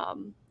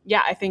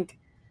yeah, I think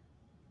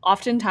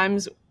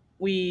oftentimes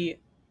we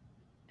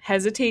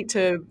hesitate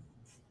to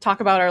talk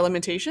about our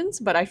limitations,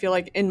 but I feel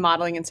like in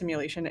modeling and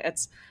simulation,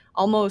 it's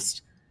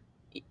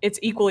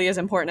equally as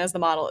important as the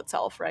model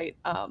itself, right?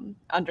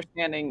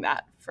 Understanding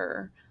that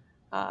for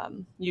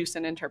use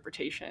and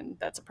interpretation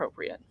that's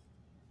appropriate.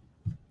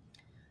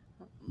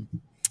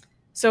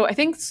 So I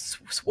think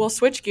we'll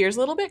switch gears a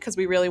little bit, because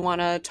we really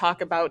want to talk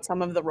about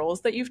some of the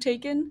roles that you've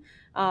taken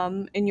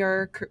in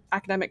your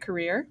academic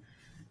career.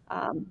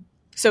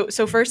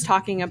 So first,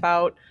 talking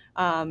about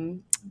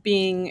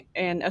being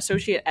an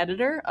associate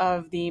editor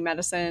of the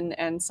Medicine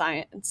and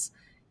Science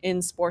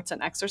in Sports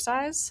and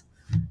Exercise.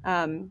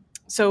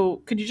 So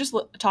could you just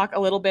talk a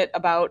little bit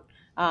about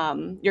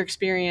your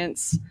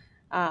experience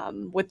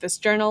with this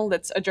journal?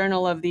 That's a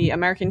journal of the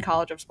American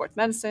College of Sports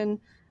Medicine.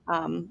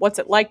 What's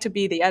it like to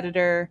be the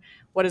editor?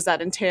 What does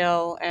that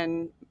entail?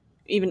 And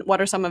even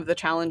what are some of the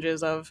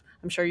challenges of,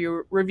 I'm sure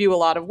you review a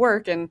lot of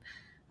work, and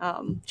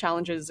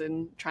challenges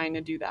in trying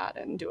to do that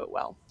and do it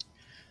well?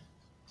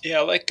 Yeah,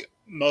 like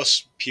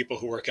most people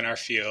who work in our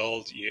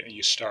field,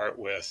 you start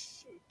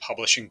with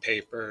publishing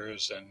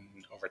papers, and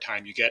over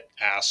time you get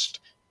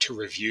asked to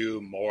review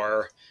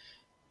more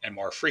and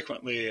more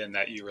frequently, and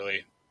that you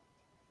really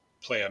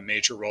play a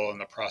major role in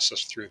the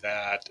process through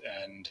that.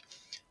 And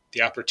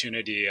the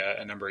opportunity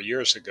a number of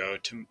years ago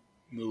to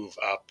move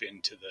up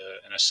into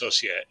an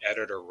associate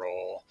editor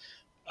role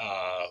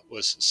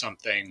was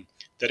something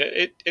that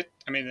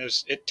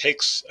it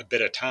takes a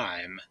bit of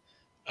time,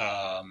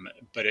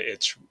 but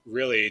it's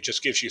really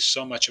just gives you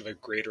so much of a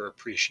greater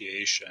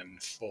appreciation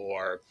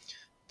for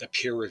the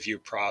peer review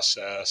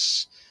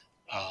process,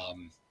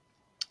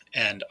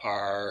 and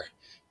our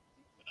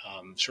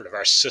sort of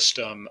our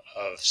system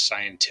of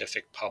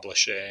scientific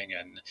publishing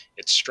and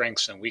its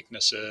strengths and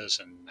weaknesses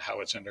and how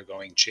it's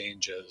undergoing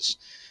changes.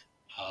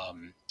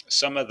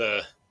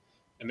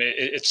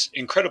 It's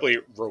incredibly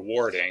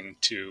rewarding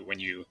to when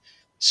you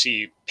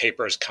see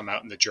papers come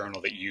out in the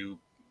journal that you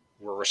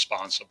were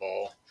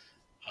responsible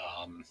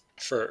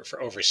for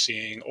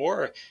overseeing,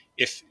 or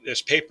if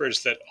there's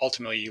papers that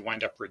ultimately you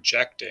wind up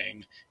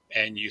rejecting,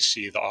 and you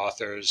see the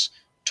authors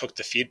took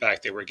the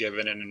feedback they were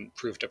given and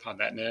improved upon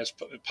that, and it's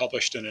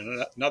published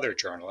in another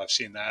journal. I've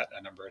seen that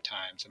a number of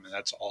times. I mean,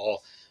 that's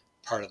all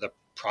part of the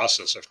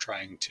process of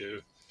trying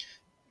to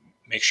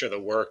make sure the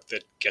work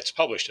that gets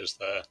published is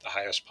the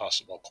highest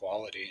possible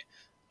quality.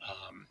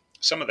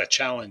 Some of the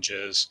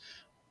challenges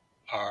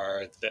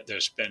are that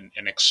there's been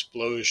an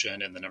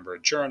explosion in the number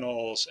of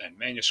journals and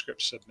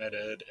manuscripts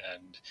submitted,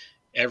 and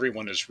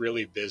everyone is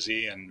really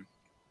busy, and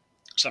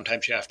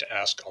sometimes you have to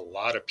ask a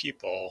lot of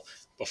people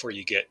before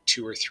you get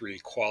 2 or 3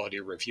 quality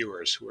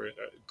reviewers who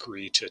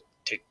agree to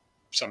take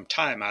some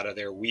time out of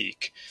their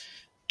week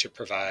to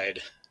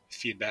provide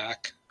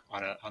feedback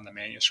on the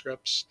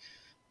manuscripts.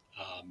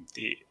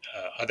 The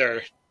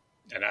other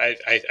And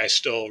I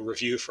still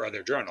review for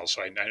other journals,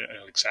 so I know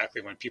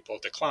exactly when people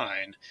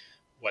decline,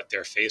 what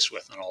they're faced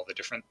with, and all the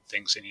different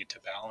things they need to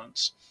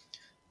balance.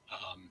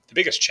 The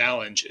biggest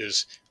challenge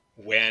is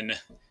when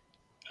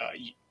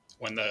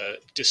the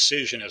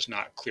decision is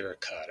not clear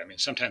cut. I mean,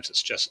 sometimes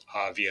it's just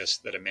obvious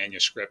that a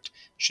manuscript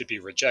should be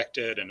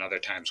rejected, and other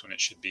times when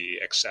it should be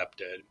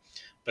accepted.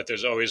 But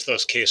there's always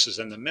those cases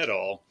in the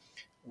middle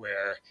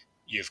where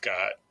you've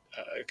got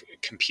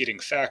competing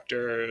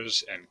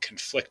factors and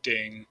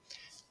conflicting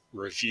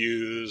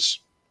reviews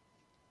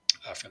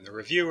from the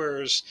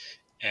reviewers,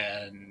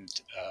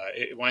 and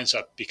it winds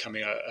up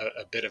becoming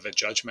a bit of a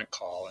judgment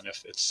call. And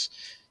if it's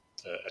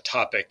a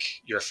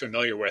topic you're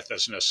familiar with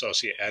as an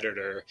associate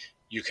editor,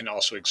 you can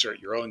also exert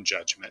your own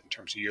judgment in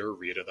terms of your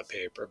read of the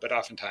paper. But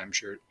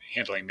oftentimes you're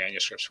handling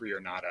manuscripts where you're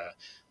not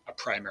a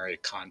primary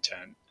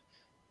content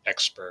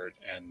expert,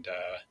 and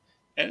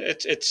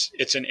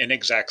it's an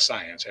inexact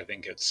science. I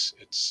think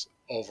it's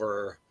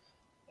overall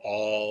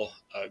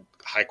a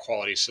high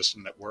quality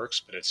system that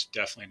works, but it's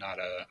definitely not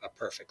a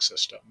perfect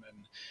system,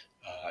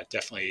 and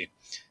definitely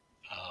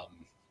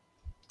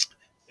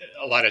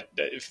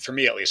for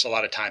me at least, a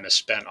lot of time is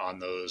spent on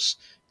those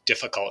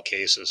difficult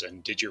cases.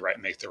 And did you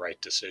make the right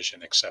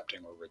decision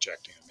accepting or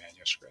rejecting a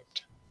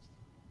manuscript?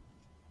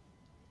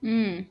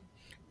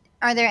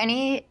 Are there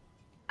any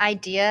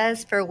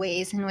ideas for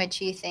ways in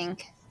which you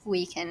think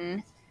we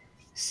can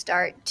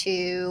start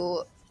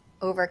to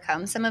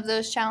overcome some of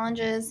those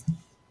challenges?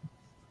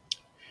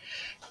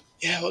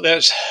 Yeah, well,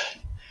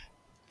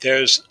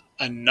 there's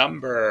a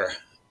number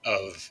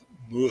of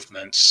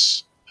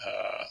movements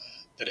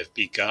that have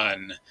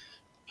begun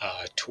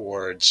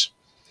towards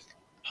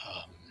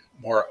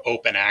more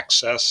open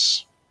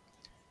access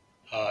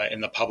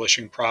in the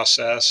publishing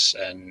process,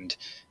 and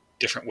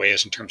different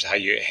ways in terms of how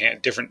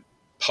different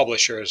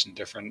publishers and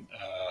different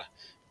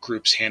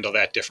groups handle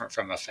that different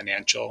from a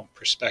financial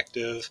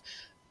perspective.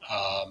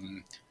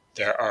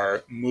 There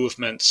are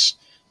movements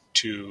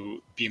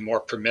to be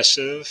more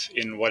permissive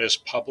in what is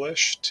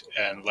published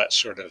and let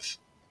sort of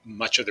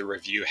much of the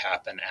review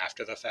happen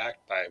after the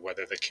fact by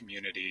whether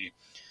the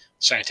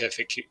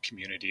scientific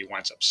community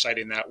winds up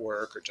citing that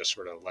work or just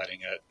sort of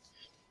letting it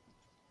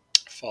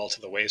fall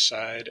to the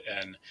wayside.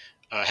 And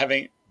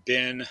having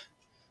been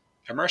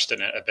immersed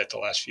in it a bit the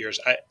last few years,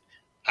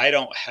 I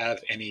don't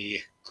have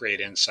any great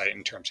insight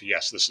in terms of,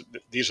 yes,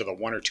 these are the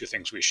one or two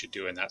things we should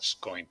do, and that's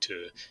going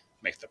to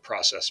make the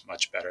process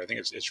much better. I think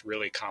it's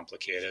really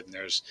complicated, and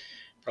there's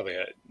probably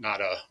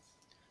not a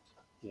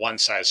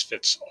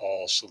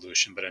one-size-fits-all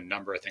solution, but a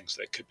number of things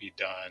that could be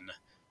done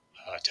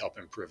to help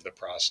improve the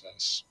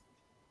process.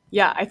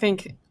 Yeah, I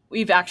think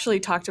we've actually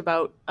talked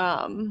about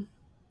some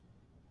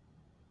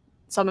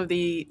of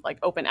the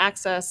open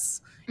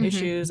access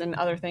issues and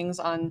other things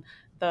on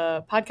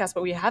the podcast,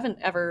 but we haven't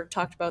ever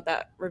talked about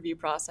that review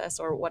process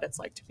or what it's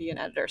like to be an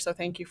editor. So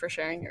thank you for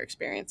sharing your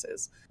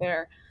experiences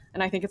there.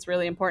 And I think it's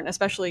really important,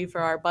 especially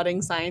for our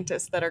budding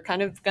scientists that are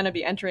kind of going to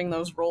be entering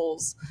those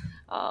roles.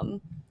 A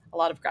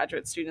lot of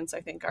graduate students,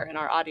 I think, are in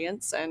our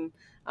audience. And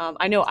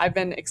I know I've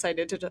been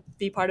excited to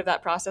be part of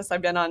that process.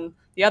 I've been on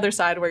the other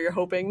side where you're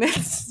hoping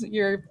that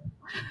your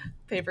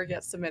paper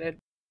gets submitted.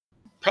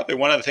 Probably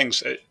one of the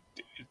things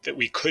that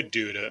we could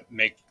do to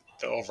make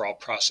the overall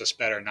process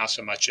better, not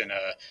so much in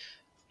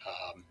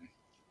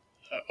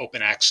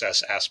open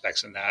access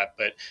aspects in that,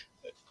 but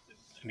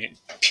I mean,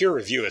 peer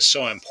review is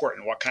so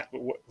important,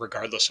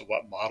 regardless of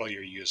what model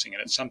you're using.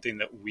 And it's something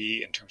that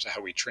we, in terms of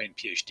how we train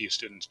PhD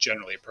students,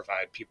 generally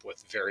provide people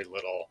with very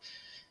little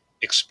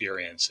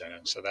experience in.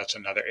 And so that's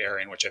another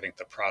area in which I think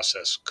the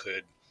process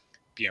could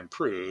be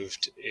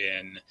improved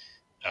in.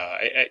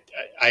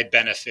 I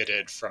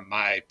benefited from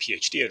my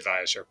PhD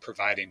advisor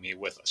providing me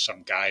with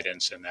some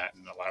guidance in that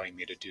and allowing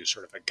me to do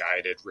sort of a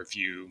guided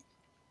review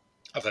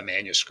of a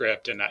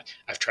manuscript. And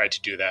I've tried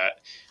to do that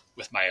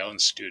with my own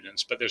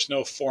students, but there's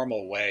no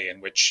formal way in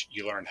which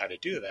you learn how to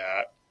do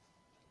that.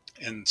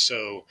 And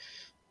so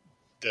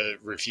the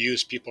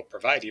reviews people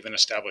provide, even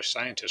established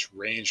scientists,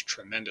 range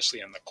tremendously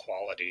in the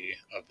quality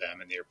of them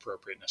and the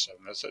appropriateness of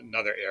them. That's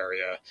another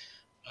area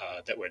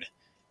that would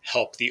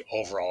help the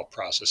overall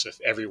process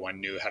if everyone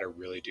knew how to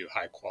really do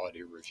high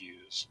quality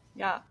reviews.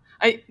 Yeah,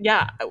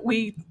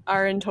 we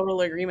are in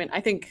total agreement.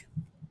 I think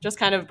just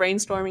kind of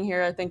brainstorming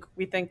here,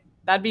 we think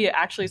that'd be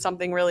actually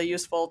something really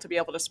useful to be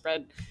able to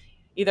spread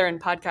either in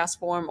podcast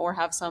form or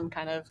have some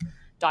kind of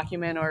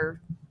document or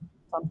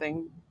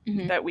something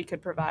that we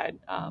could provide.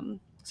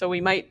 So we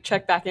might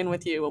check back in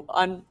with you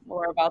on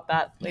more about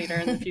that later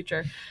in the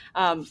future.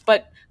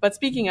 But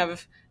speaking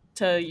of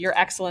to your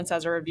excellence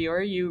as a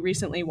reviewer, you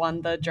recently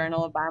won the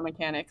Journal of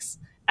Biomechanics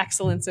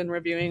Excellence in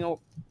Reviewing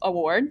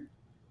Award.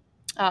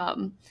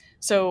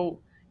 So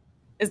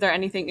is there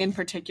anything in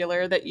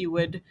particular that you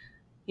would,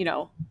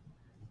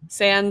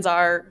 sans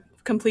our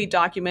complete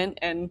document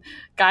and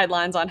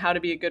guidelines on how to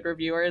be a good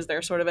reviewer, is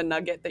there sort of a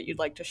nugget that you'd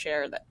like to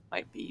share that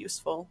might be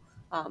useful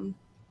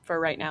for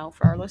right now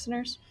for our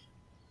listeners?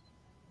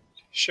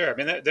 Sure. I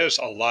mean, there's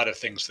a lot of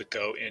things that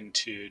go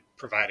into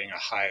providing a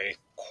high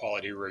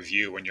quality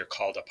review when you're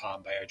called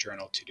upon by a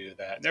journal to do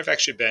that. And there have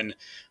actually been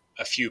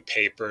a few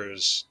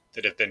papers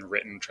that have been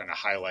written trying to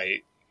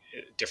highlight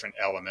different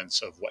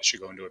elements of what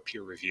should go into a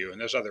peer review.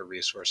 And there's other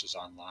resources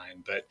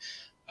online, but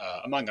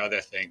among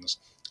other things,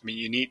 I mean,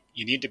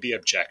 you need to be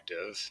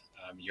objective.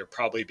 You're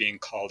probably being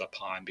called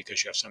upon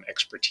because you have some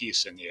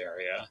expertise in the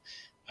area,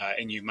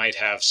 and you might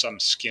have some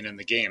skin in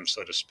the game,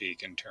 so to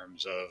speak, in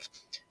terms of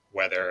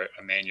whether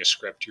a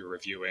manuscript you're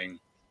reviewing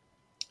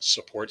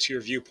supports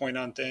your viewpoint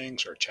on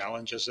things or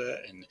challenges it.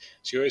 And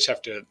so you always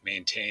have to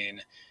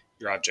maintain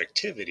your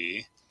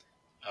objectivity.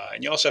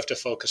 And you also have to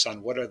focus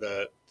on what are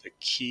the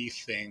key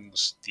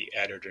things the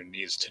editor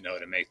needs to know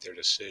to make their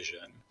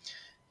decision.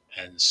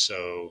 And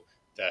so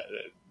that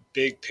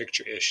big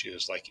picture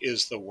issues like,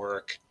 is the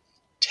work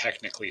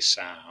technically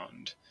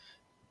sound?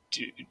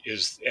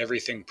 Is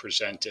everything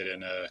presented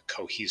in a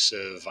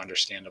cohesive,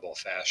 understandable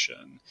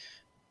fashion?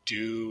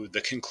 Do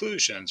the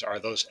conclusions, are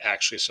those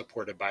actually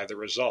supported by the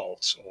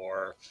results?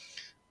 Or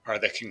are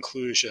the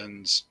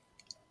conclusions,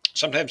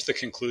 sometimes the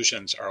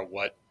conclusions are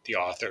what the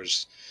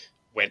authors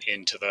went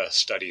into the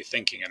study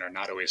thinking and are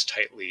not always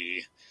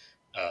tightly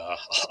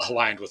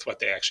aligned with what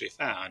they actually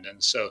found.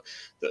 And so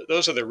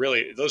those are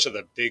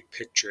the big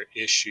picture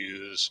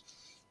issues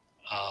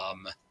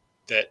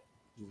that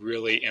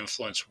really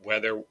influence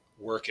whether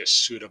work is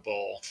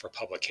suitable for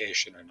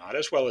publication or not,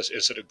 as well as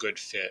is it a good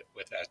fit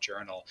with that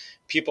journal.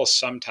 People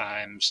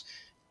sometimes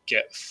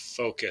get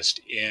focused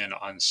in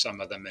on some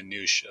of the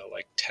minutiae,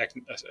 like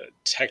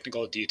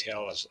technical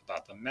details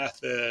about the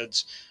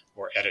methods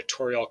or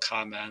editorial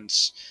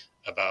comments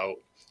about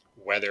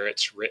whether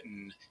it's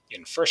written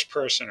in first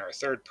person or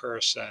third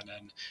person.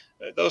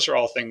 And those are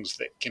all things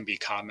that can be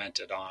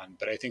commented on.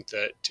 But I think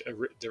that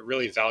the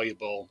really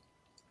valuable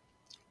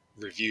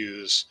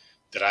reviews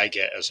that I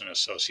get as an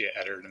associate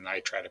editor and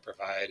I try to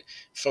provide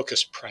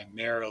focus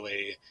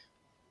primarily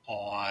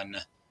on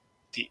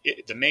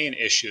the main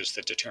issues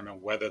that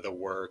determine whether the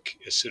work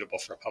is suitable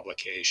for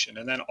publication,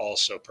 and then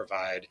also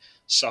provide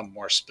some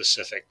more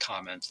specific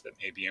comments that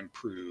maybe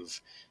improve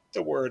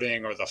the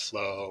wording or the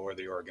flow or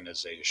the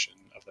organization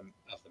of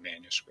the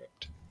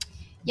manuscript.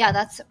 Yeah,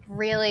 that's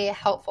really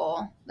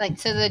helpful. Like,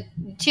 so the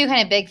two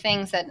kind of big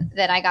things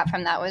that I got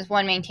from that was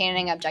one,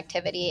 maintaining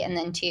objectivity, and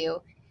then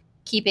two,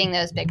 keeping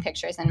those big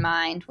pictures in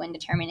mind when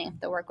determining if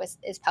the work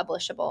is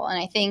publishable. And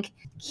I think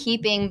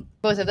keeping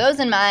both of those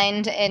in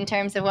mind in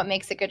terms of what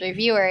makes a good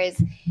reviewer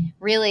is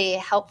really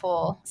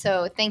helpful.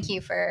 So thank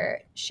you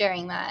for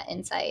sharing that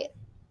insight.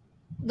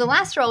 The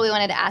last role we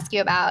wanted to ask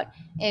you about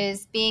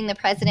is being the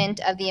president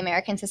of the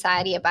American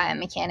Society of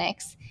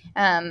Biomechanics.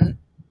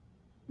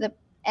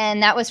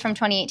 And that was from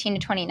 2018 to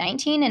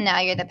 2019, and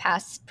now you're the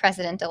past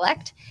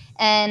president-elect.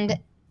 And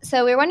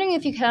so we were wondering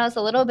if you could tell us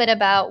a little bit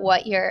about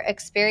what your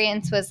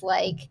experience was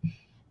like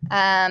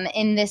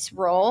in this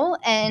role,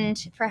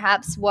 and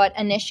perhaps what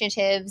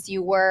initiatives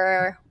you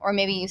were, or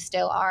maybe you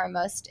still are,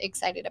 most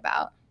excited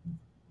about.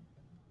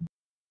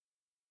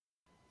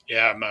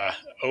 Yeah, I'm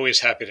always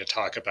happy to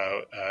talk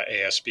about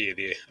ASB,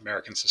 the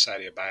American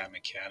Society of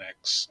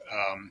Biomechanics.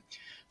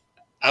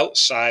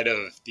 Outside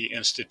of the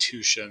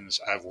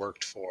institutions I've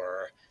worked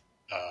for,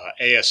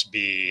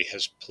 ASB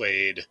has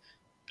played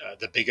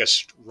the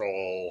biggest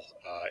role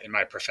in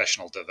my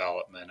professional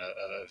development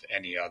of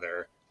any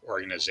other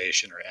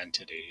organization or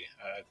entity.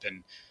 I've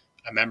been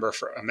a member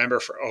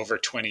for over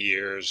 20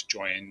 years,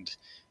 joined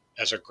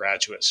as a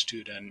graduate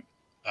student,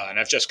 and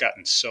I've just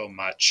gotten so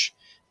much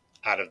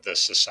out of the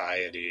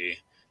society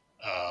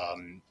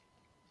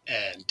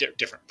and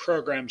different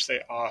programs they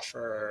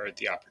offer,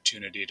 the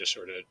opportunity to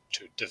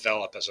to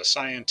develop as a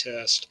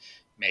scientist,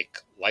 make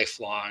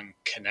lifelong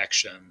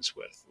connections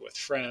with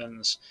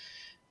friends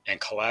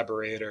and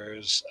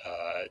collaborators,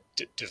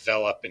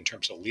 develop in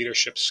terms of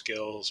leadership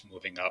skills,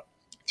 moving up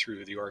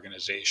through the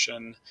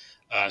organization.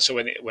 So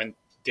when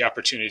the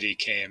opportunity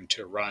came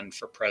to run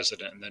for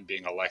president and then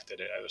being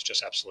elected, I was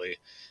just absolutely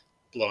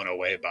blown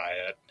away by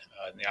it.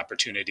 And the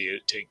opportunity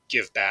to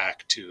give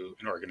back to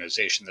an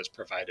organization that's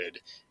provided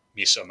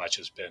me so much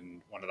has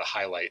been one of the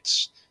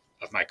highlights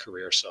of my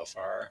career so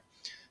far.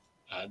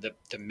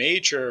 The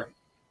major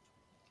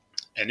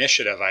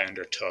initiative I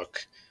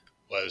undertook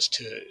was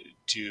to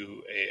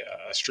do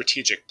a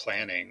strategic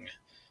planning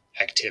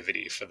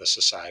activity for the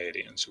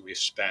society. And so we've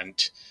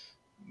spent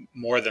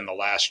more than the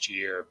last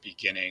year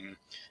beginning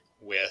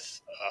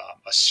with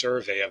a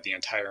survey of the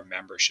entire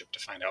membership to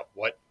find out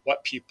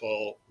what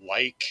people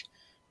like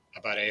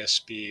about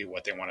ASB,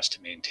 what they want us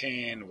to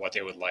maintain, what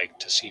they would like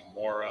to see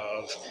more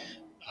of,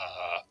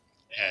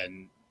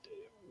 and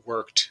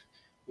worked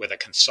with a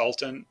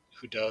consultant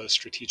who does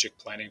strategic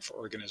planning for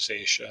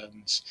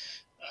organizations,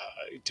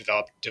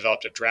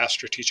 developed a draft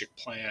strategic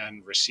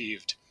plan,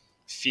 received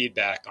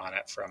feedback on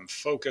it from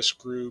focus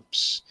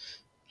groups,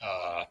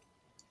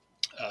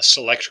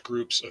 select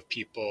groups of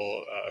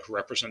people who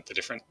represent the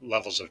different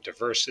levels of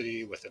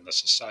diversity within the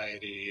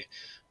society,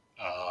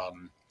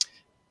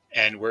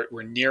 And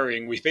we're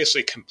nearing, we've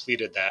basically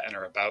completed that and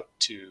are about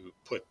to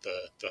put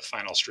the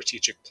final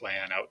strategic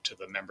plan out to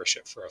the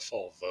membership for a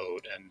full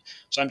vote. And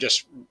so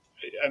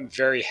I'm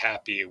very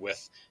happy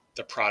with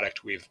the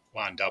product we've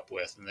wound up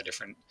with and the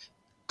different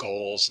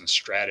goals and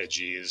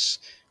strategies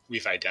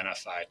we've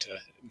identified to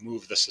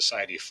move the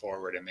society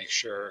forward and make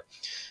sure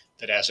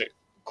that as it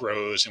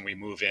grows and we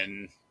move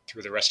in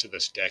through the rest of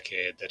this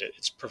decade, that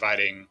it's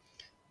providing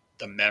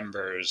the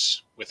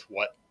members with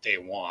what they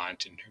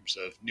want in terms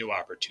of new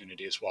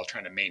opportunities while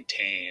trying to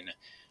maintain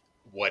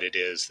what it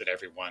is that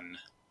everyone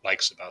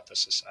likes about the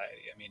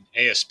society. I mean,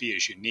 ASB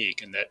is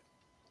unique in that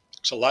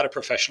there's a lot of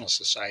professional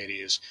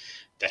societies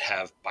that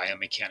have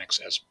biomechanics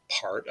as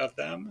part of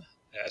them,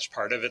 as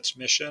part of its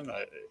mission.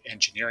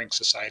 Engineering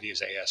society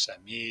is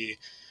ASME,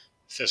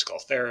 physical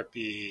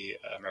therapy,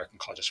 American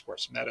College of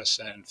Sports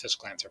Medicine,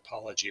 physical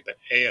anthropology, but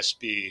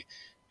ASB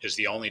is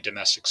the only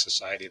domestic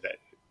society that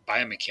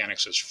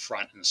biomechanics is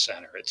front and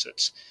center. It's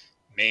its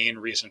main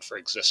reason for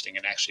existing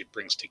and actually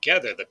brings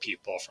together the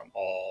people from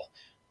all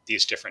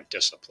these different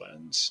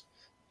disciplines.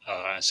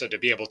 So to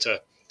be able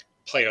to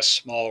play a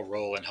small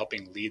role in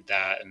helping lead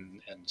that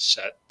and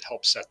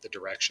help set the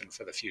direction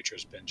for the future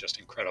has been just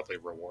incredibly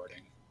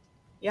rewarding.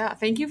 Yeah,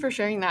 thank you for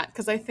sharing that,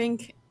 because I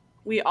think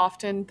we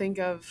often think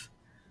of,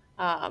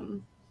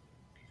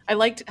 I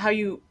liked how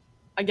you,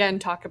 again,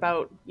 talk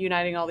about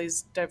uniting all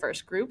these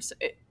diverse groups,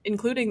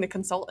 including the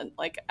consultant.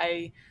 Like,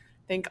 I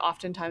think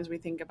oftentimes we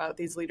think about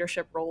these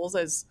leadership roles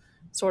as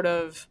sort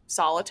of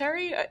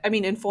solitary. I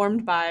mean,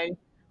 informed by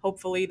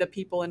hopefully the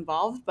people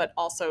involved, but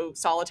also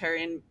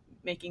solitary in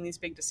making these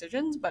big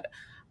decisions. But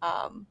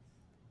I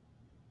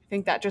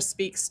think that just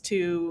speaks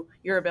to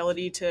your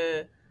ability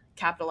to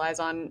capitalize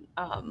on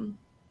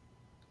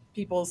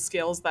people's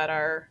skills that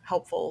are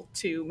helpful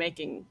to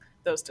making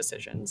those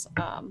decisions,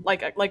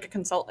 like a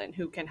consultant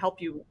who can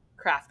help you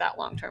craft that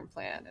long-term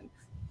plan. And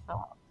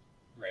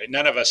right,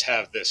 none of us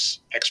have this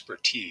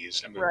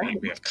expertise. I mean,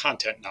 right. we have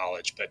content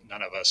knowledge, but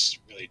none of us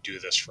really do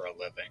this for a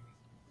living.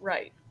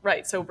 Right.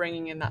 So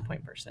bringing in that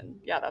point person,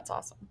 yeah, that's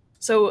awesome.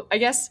 So I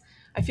guess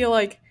I feel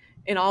like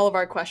in all of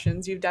our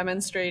questions, you've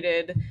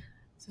demonstrated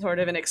sort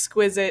of an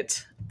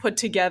exquisite, put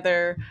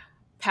together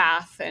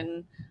path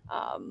and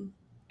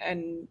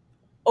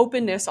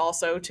openness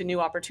also to new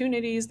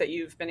opportunities that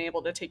you've been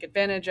able to take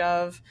advantage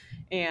of,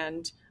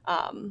 and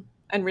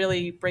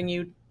really bring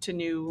you to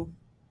new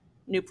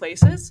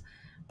places.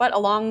 But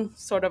along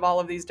sort of all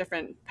of these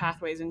different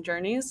pathways and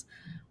journeys,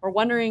 we're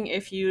wondering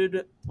if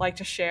you'd like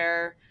to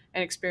share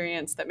an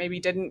experience that maybe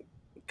didn't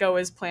go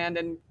as planned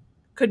and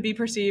could be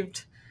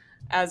perceived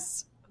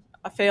as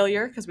a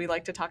failure, because we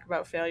like to talk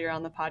about failure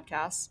on the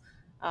podcast.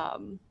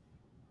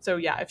 So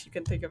yeah, if you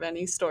can think of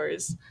any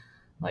stories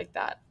like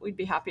that, we'd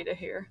be happy to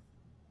hear.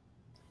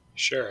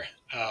 Sure.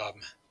 Well,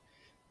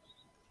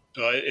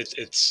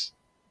 it's,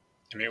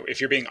 I mean, if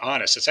you're being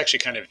honest, it's actually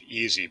kind of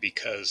easy,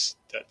 because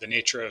the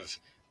nature of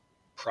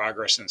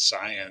progress in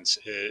science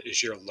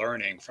is you're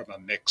learning from a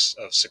mix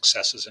of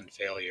successes and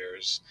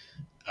failures,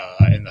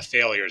 and the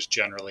failures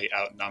generally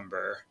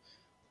outnumber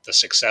the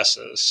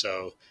successes.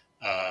 So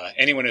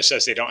anyone who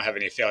says they don't have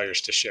any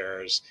failures to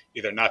share is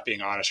either not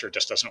being honest or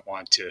just doesn't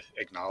want to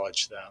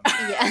acknowledge them.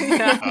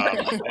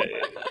 Yeah.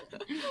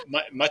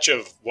 Much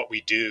of what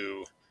we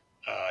do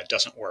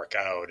doesn't work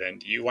out,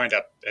 and you wind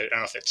up, I don't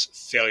know if it's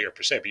failure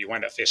per se, but you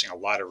wind up facing a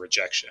lot of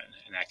rejection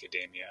in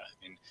academia.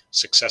 I mean,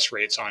 success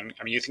rates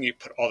you think you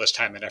put all this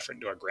time and effort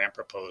into a grant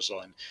proposal,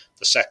 and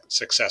the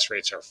success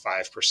rates are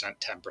 5%,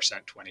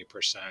 10%,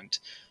 20%.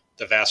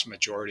 The vast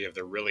majority of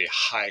the really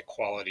high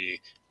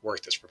quality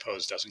work that's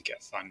proposed doesn't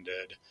get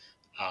funded.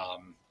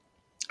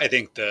 I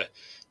think the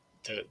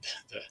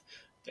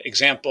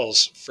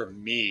examples for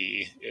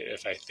me,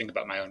 if I think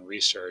about my own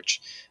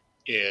research,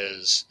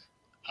 is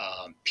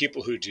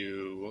people who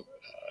do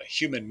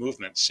human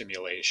movement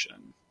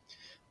simulation.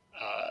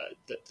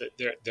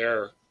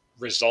 Their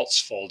results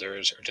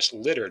folders are just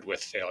littered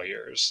with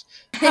failures.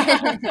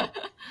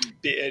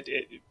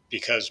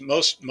 Because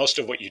most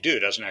of what you do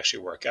doesn't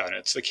actually work out. And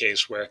it's the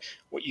case where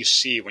what you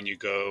see when you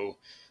go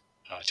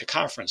to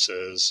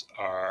conferences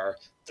are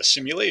the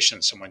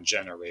simulations someone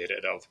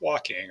generated of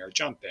walking or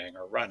jumping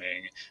or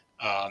running,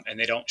 and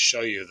they don't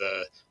show you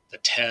the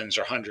tens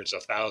or hundreds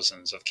of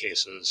thousands of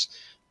cases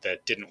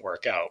that didn't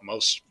work out.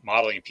 Most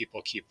modeling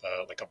people keep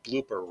a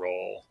blooper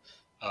roll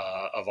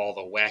of all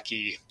the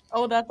wacky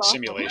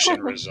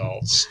simulation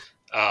results.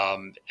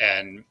 And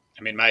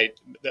I mean,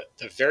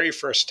 the very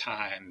first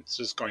time, this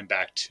is going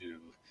back to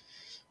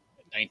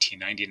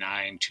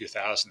 1999,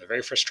 2000, the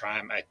very first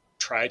time I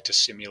tried to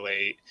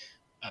simulate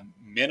a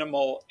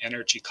minimal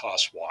energy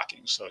cost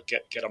walking. So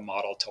get a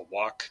model to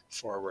walk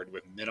forward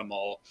with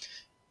minimal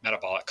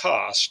metabolic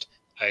cost.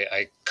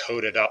 I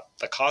coded up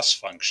the cost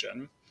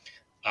function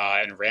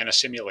and ran a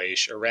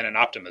simulation or ran an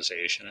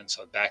optimization. And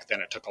so back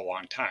then it took a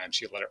long time.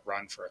 So you let it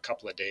run for a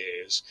couple of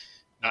days,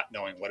 not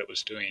knowing what it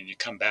was doing. You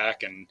come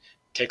back and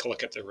take a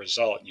look at the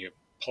result, and you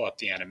pull up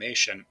the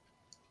animation,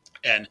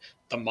 and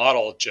the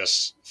model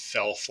just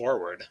fell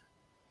forward,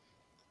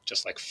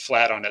 just like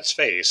flat on its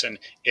face. And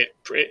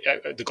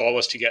the goal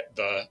was to get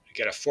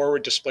a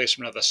forward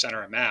displacement of the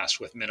center of mass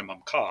with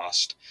minimum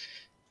cost.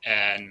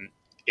 And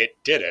it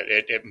did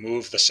it. It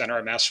moved the center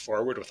of mass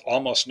forward with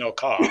almost no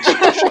cost.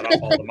 It shut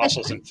off all the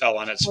muscles and fell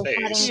on its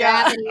face.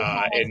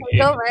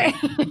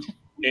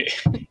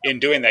 In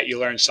doing that, you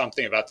learn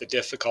something about the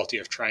difficulty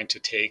of trying to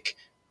take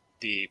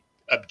the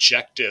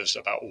objectives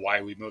about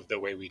why we move the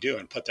way we do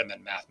and put them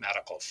in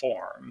mathematical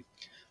form.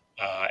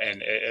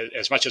 And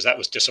as much as that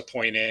was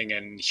disappointing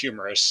and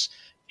humorous,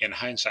 in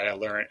hindsight,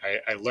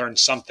 I learned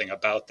something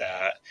about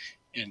that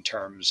in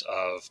terms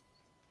of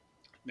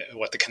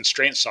what the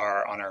constraints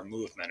are on our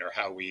movement, or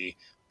how we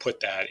put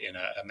that in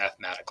a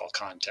mathematical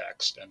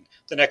context. And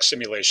the next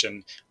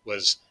simulation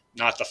was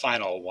not the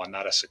final one,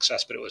 not a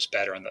success, but it was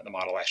better in that the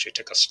model actually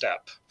took a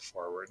step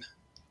forward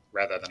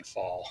rather than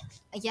fall.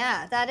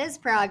 Yeah, that is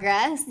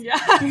progress. Yeah.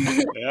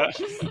 Yeah.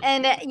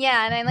 And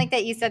I like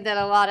that you said that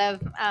a lot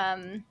of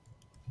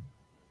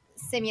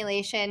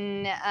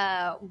simulation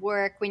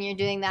work, when you're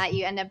doing that,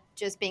 you end up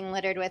just being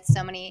littered with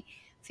so many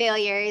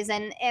failures,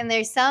 and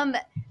there's some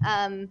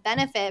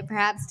benefit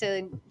perhaps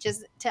to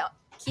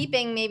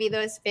keeping maybe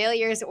those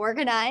failures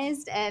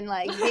organized and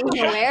like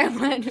being aware of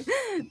what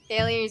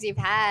failures you've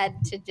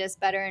had to just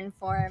better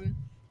inform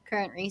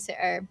current research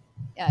or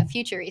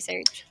future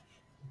research.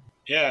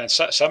 Yeah, and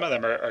some of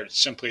them are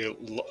simply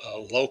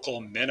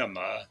local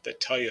minima that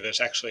tell you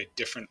there's actually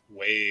different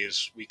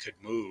ways we could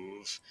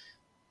move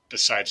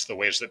besides the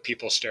ways that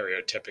people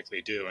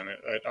stereotypically do. And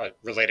a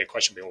related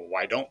question would be, well,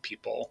 why don't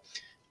people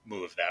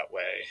move that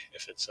way?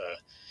 If it's a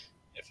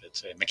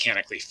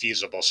mechanically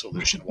feasible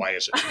solution, why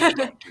is it that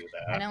we don't do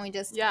that? I know we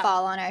just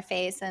fall on our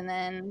face and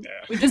then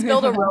we just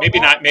build a robot. Maybe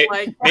not.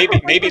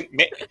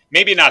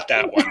 Maybe not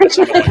that one. But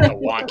some of like the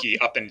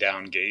wonky up and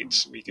down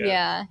gates we get.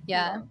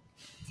 Yeah.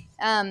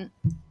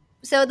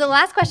 So the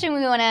last question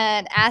we want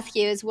to ask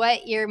you is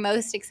what you're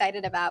most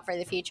excited about for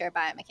the future of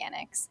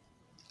biomechanics.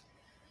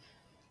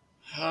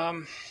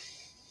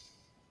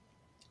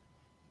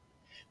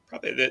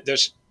 Probably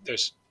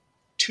there's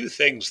two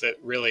things that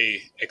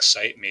really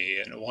excite me,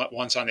 and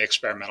one's on the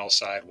experimental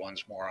side,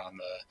 one's more on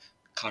the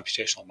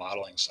computational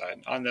modeling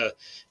side. On the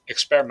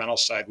experimental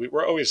side,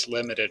 we're always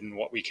limited in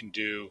what we can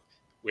do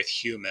with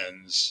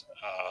humans,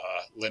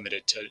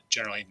 limited to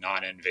generally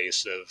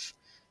non-invasive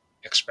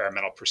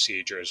experimental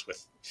procedures,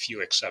 with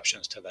few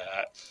exceptions to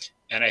that.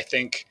 And I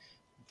think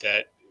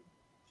that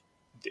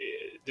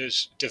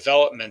there's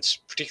developments,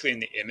 particularly in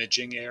the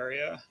imaging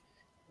area,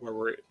 where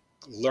we're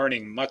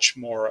learning much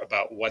more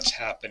about what's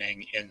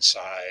happening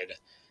inside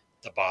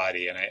the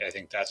body. And I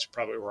think that's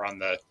probably, we're on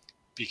the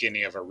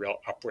beginning of a real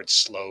upward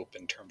slope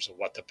in terms of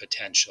what the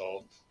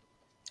potential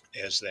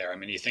is there. I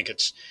mean, you think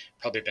it's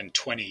probably been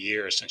 20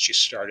 years since you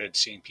started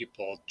seeing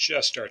people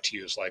just start to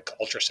use like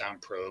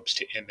ultrasound probes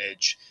to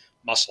image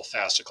muscle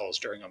fascicles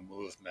during a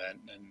movement.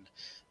 And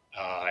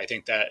I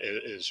think that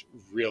is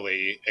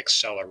really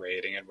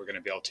accelerating, and we're going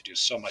to be able to do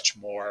so much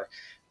more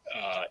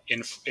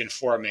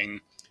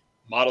informing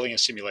modeling and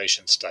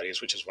simulation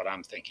studies, which is what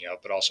I'm thinking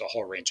of, but also a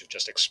whole range of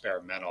just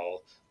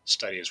experimental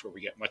studies where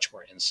we get much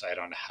more insight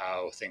on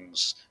how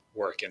things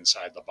work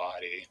inside the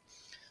body.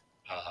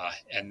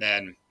 And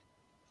then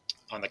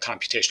on the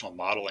computational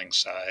modeling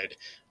side,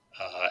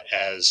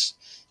 as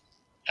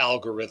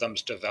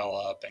algorithms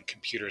develop and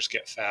computers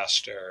get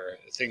faster,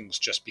 things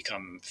just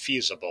become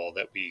feasible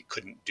that we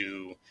couldn't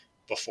do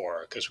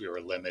before because we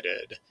were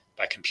limited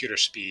by computer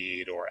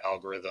speed or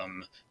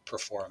algorithm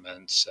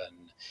performance.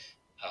 And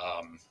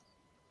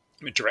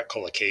direct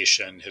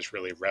collocation has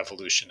really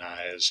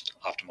revolutionized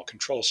optimal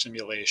control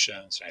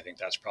simulations. And I think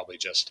that's probably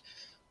just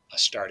a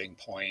starting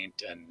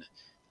point. And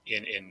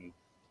in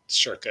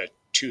circa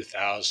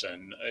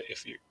 2000,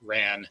 if you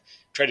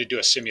tried to do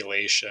a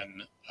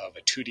simulation of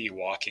a 2D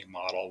walking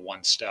model,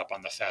 one step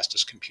on the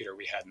fastest computer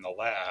we had in the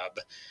lab,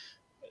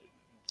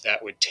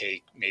 that would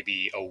take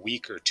maybe a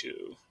week or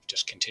two,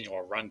 just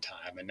continual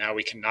runtime. And now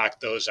we can knock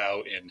those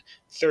out in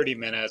 30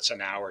 minutes, an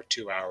hour,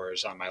 2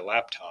 hours on my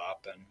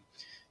laptop. And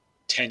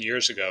 10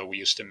 years ago, we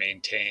used to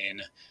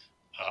maintain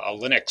a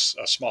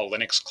small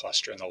Linux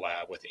cluster in the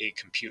lab with 8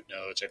 compute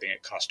nodes. I think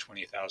it cost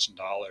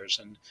 $20,000.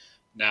 And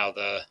now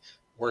the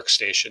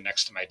workstation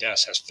next to my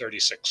desk has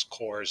 36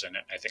 cores in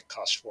it. I think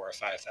costs $4,000 or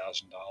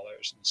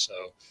 $5,000. And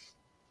so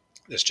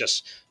there's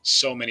just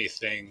so many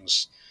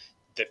things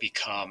that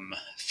become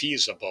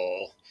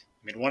feasible.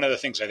 I mean, one of the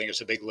things I think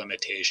is a big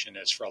limitation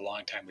is for a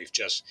long time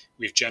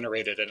we've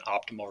generated an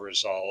optimal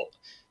result,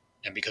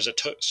 and because it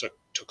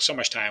took so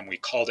much time, we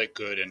called it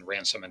good and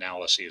ran some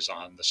analyses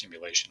on the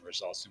simulation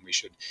results. And we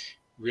should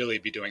really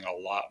be doing a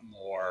lot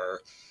more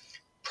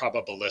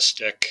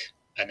probabilistic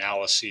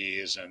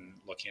analyses and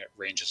looking at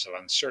ranges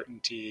of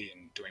uncertainty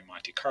and doing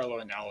Monte Carlo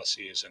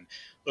analyses. And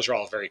those are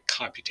all very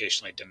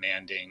computationally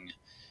demanding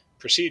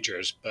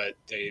procedures, but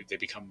they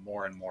become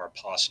more and more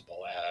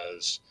possible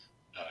as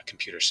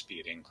computer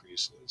speed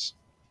increases.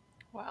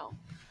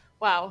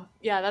 Wow.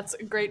 Yeah, that's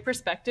a great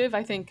perspective.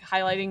 I think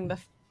highlighting the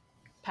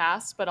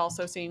past, but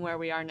also seeing where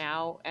we are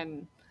now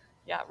and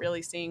yeah,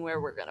 really seeing where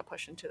we're going to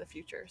push into the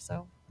future.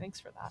 So thanks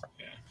for that.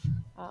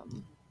 Yeah.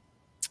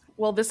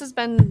 Well, this has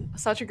been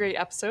such a great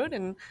episode,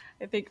 and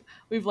I think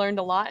we've learned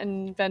a lot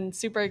and been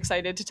super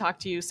excited to talk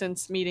to you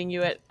since meeting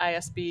you at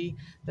ISB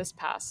this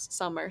past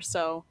summer.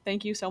 So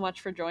thank you so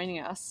much for joining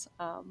us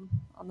on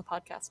the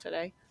podcast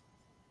today.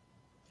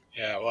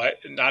 Yeah, well,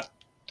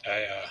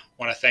 I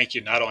want to thank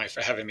you not only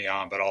for having me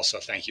on, but also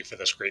thank you for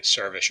this great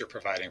service you're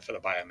providing for the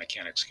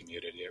biomechanics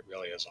community. It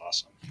really is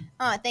awesome.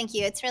 Oh, thank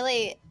you. It's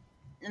really,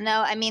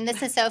 no, I mean,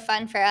 this is so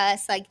fun for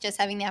us. Like, just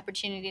having the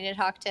opportunity to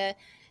talk to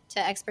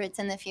experts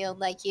in the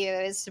field like you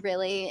is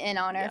really an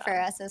honor for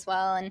us as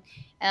well.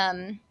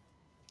 And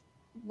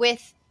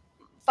with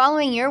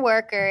following your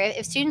work, or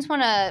if students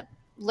want to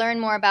learn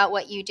more about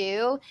what you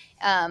do,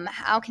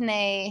 how can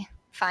they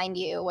find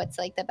you? What's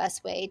like the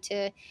best way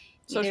to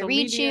either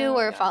reach you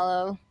or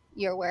follow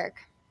your work?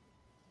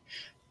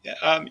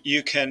 Yeah,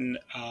 you can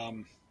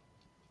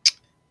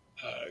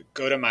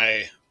go to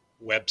my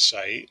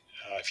website.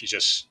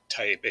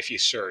 If you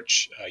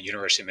search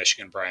University of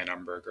Michigan Brian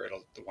Umberger,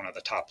 one of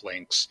the top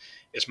links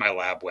is my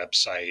lab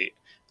website,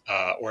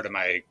 or to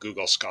my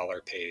Google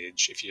Scholar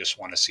page if you just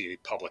want to see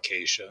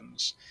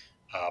publications.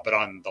 But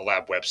on the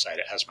lab website,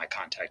 it has my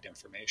contact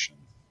information.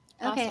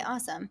 Okay,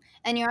 awesome.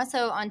 And you're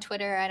also on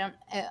Twitter. I don't.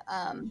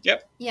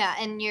 Yep. Yeah,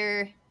 and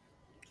do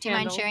you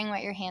mind sharing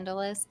what your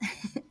handle is?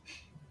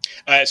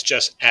 It's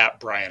just at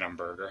Brian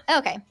Umberger.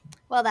 Okay.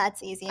 Well,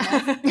 that's easy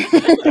enough.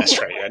 That's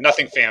right. Yeah,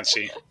 nothing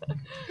fancy.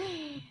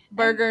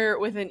 Burger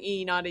with an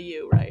E, not a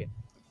U, right?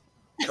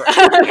 Correct.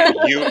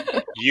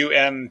 Umberger.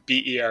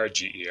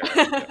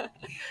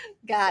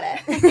 Got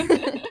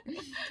it.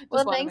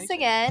 Well, thanks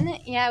again.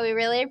 Yeah, we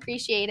really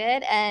appreciate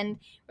it. And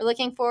we're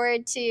looking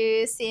forward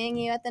to seeing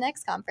you at the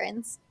next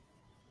conference.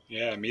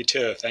 Yeah, me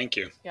too. Thank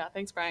you. Yeah,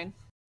 thanks, Brian.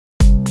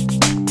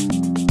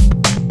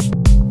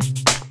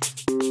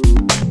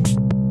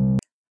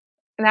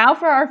 Now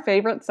for our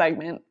favorite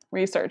segment,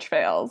 Research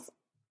Fails.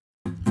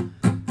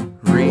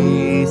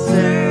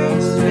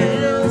 Research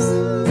fails.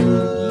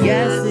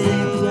 Yes,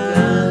 it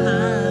does.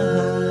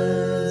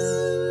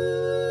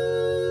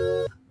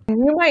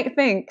 You might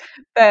think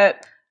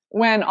that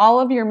when all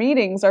of your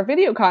meetings are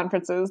video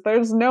conferences,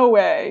 there's no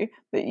way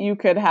that you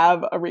could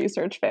have a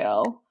research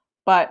fail.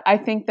 But I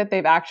think that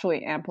they've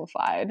actually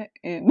amplified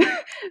in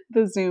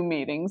the Zoom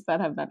meetings that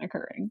have been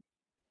occurring.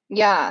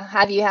 Yeah.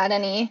 Have you had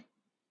any?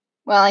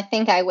 Well, I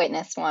think I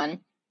witnessed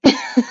one.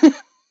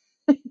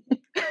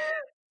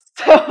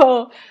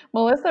 So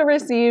Melissa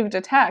received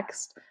a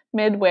text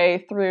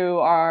midway through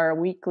our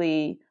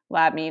weekly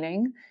lab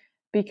meeting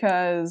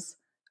because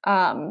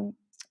I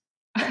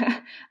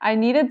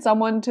needed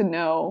someone to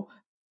know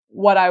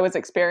what I was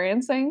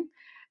experiencing.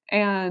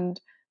 And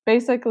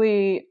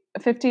basically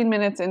 15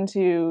 minutes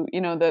into,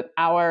 the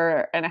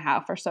hour and a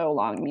half or so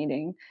long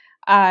meeting,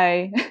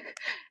 I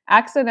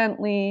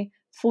accidentally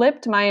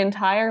flipped my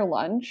entire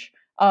lunch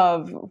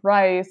of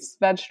rice,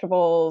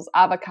 vegetables,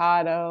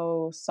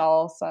 avocado,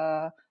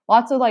 salsa,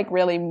 lots of like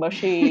really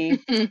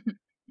mushy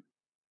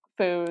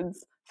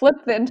foods,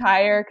 flipped the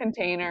entire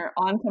container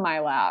onto my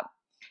lap.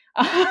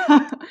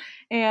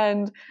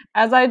 And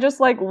as I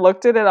just like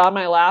looked at it on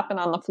my lap and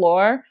on the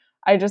floor,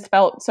 I just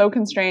felt so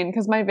constrained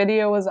because my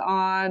video was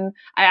on.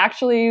 I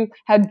actually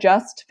had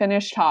just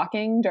finished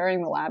talking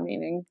during the lab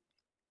meeting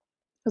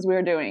because we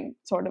were doing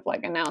sort of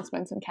like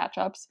announcements and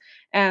catch-ups.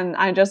 And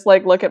I just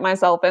like look at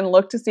myself and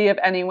look to see if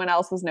anyone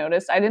else has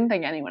noticed. I didn't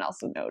think anyone else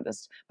had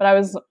noticed, but I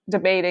was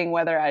debating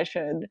whether I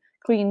should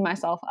clean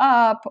myself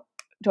up.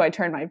 Do I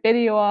turn my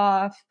video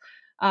off?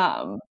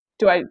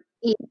 Do I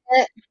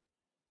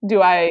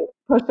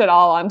push it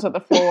all onto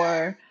the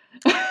floor?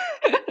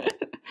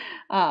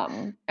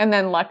 And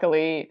then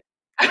luckily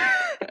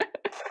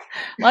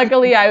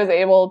I was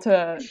able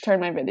to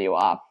turn my video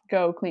off,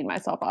 go clean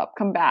myself up,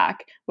 come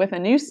back with a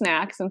new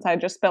snack since I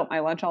just spilt my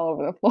lunch all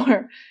over the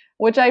floor,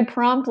 which I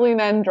promptly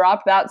then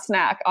dropped that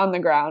snack on the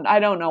ground. I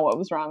don't know what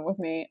was wrong with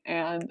me,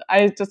 and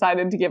I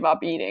decided to give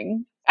up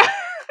eating.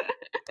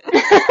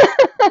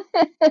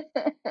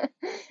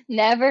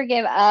 Never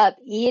give up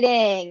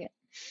eating.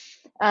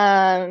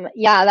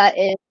 Yeah,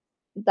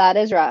 that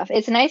is rough.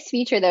 It's a nice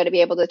feature though to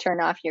be able to turn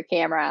off your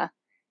camera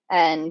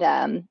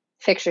and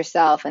fix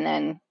yourself and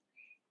then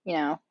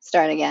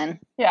start again.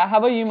 Yeah, how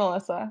about you,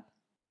 Melissa?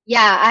 Yeah,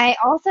 I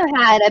also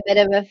had a bit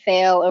of a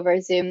fail over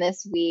Zoom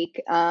this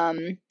week.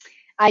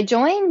 I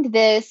joined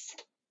this,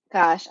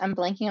 gosh, I'm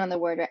blanking on the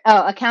word.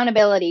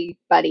 Accountability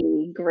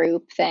buddy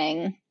group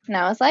thing. And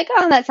I was like,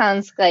 oh, that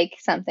sounds like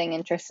something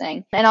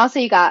interesting. And also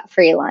you got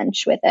free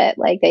lunch with it.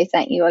 Like they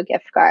sent you a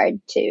gift card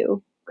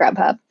to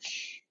Grubhub.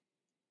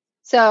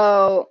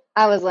 So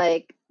I was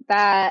like,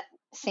 that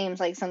seems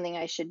like something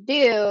I should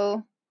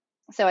do.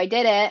 So I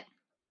did it.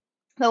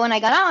 But when I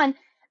got on,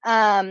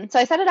 so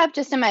I set it up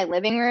just in my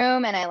living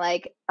room and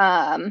I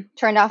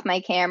turned off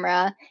my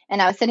camera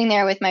and I was sitting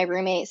there with my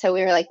roommate. So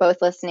we were like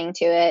both listening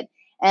to it.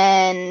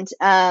 And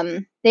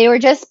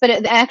but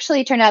it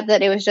actually turned out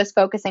that it was just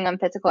focusing on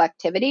physical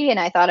activity. And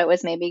I thought it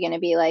was maybe going to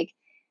be like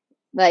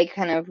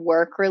kind of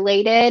work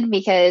related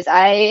because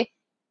I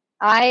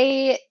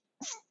I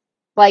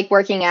like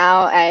working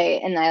out.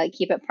 I like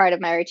keep it part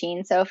of my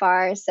routine so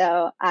far.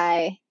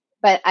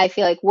 But I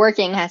feel like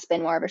working has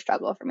been more of a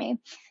struggle for me.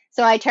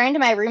 So I turned to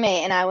my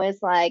roommate and I was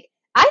like,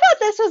 I thought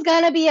this was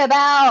gonna be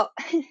about,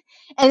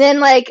 and then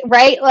like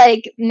right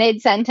like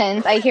mid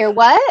sentence, I hear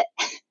what,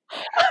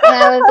 and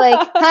I was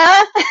like,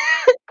 huh?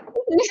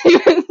 She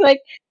was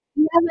like,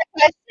 you have a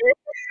question?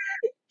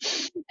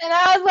 And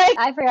I was like,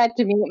 I forgot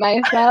to mute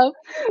myself.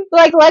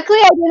 Like, luckily,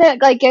 I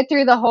didn't like get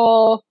through the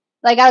whole.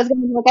 Like, I was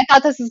gonna be like, I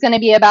thought this was gonna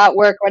be about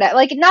work or whatever.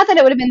 Like, not that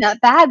it would have been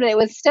that bad, but it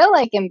was still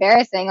like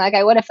embarrassing. Like,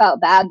 I would have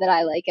felt bad that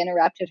I like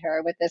interrupted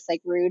her with this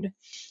like rude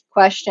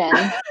question.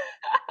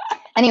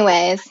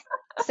 Anyways,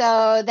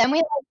 so then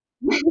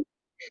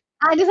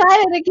I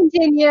decided to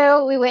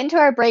continue. We went into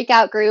our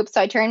breakout group, so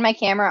I turned my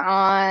camera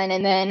on,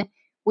 and then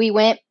we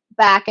went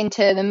back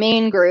into the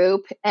main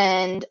group,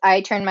 and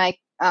I turned my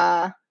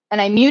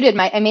and I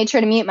made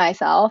sure to mute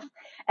myself,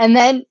 and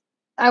then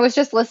I was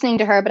just listening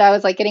to her, but I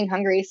was like getting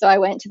hungry, so I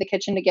went to the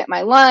kitchen to get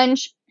my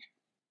lunch.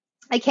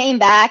 I came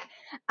back.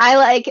 I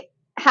like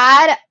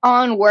had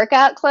on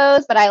workout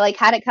clothes, but I like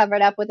had it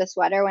covered up with a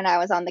sweater when I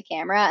was on the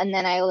camera, and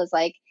then I was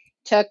like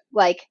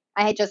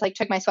I had just like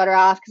took my sweater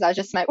off because I was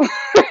just my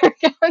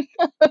workout.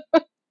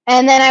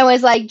 And then I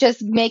was like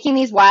just making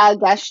these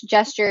wild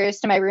gestures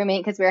to my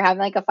roommate because we were having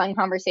like a fun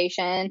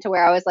conversation to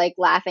where I was like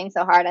laughing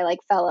so hard I like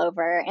fell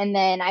over. And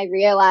then I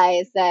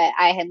realized that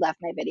I had left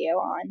my video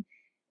on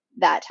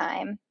that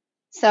time.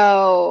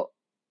 So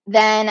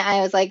then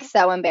I was like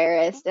so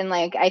embarrassed. And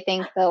like I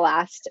think the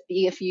last,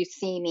 if you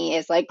see me,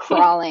 is like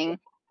crawling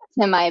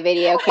to my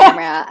video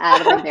camera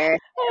out of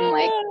embarrassment and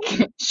like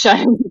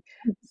shutting.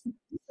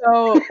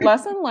 So,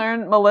 lesson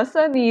learned,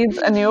 Melissa needs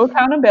a new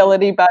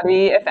accountability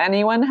buddy if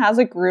anyone has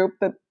a group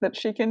that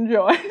she can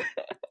join.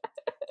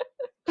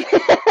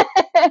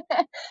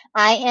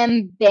 I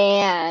am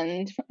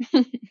banned.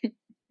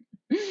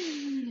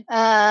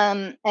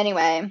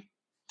 Anyway,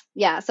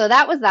 yeah, so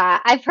that was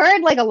that. I've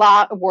heard like a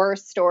lot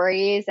worse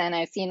stories and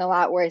I've seen a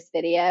lot worse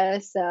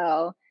videos,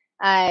 so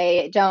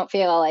I don't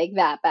feel like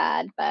that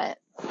bad. But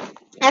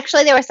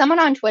actually, there was someone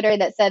on Twitter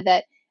that said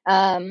that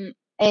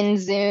in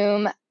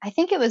Zoom, I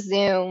think it was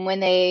Zoom, when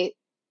they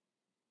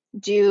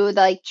do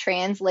like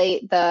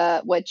translate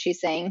what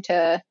she's saying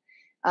to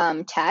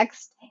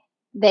text,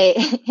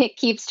 it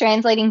keeps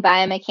translating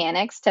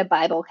biomechanics to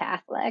Bible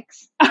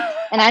Catholics.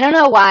 And I don't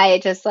know why,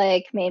 it just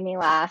like made me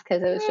laugh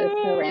because it was just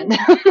so random.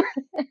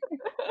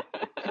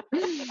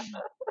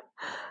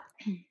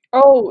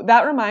 Oh,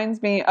 that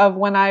reminds me of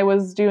when I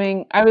was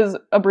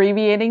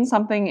abbreviating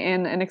something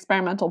in an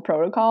experimental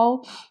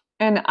protocol,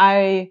 and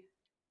I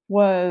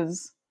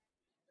was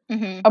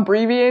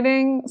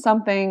abbreviating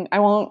something. I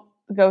won't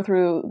go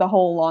through the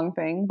whole long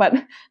thing, but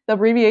the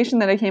abbreviation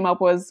that I came up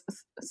was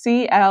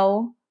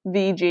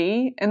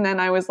CLVG, and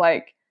then I was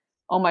like,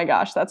 oh my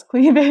gosh, that's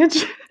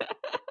cleavage.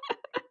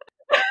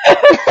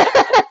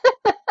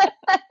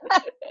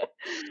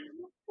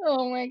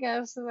 Oh my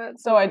gosh,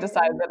 so I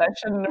decided that I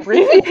shouldn't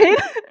abbreviate.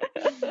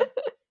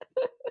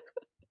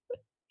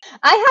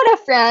 I had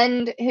a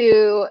friend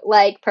who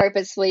like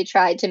purposefully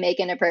tried to make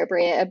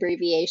inappropriate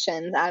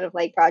abbreviations out of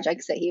like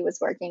projects that he was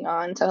working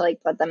on to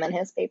like put them in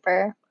his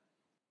paper.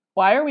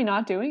 Why are we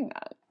not doing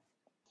that?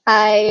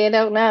 I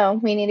don't know.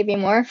 We need to be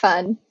more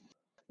fun.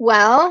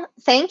 Well,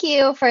 thank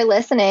you for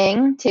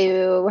listening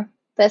to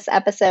this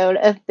episode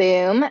of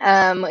Boom.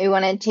 We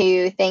wanted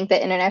to thank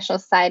the International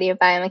Society of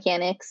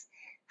Biomechanics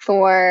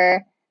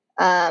for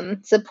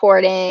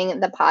supporting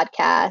the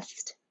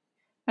podcast.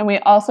 And we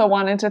also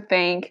wanted to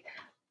thank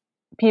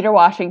Peter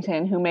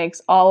Washington, who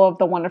makes all of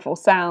the wonderful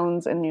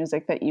sounds and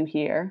music that you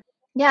hear.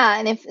 Yeah,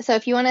 and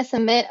if you want to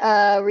submit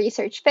a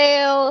research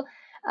fail,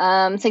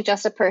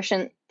 suggest a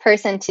person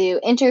to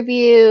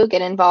interview,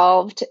 get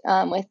involved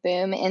with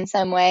Boom in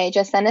some way,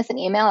 just send us an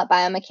email at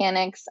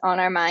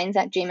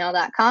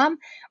biomechanicsonourminds@gmail.com,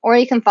 or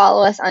you can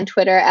follow us on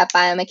Twitter at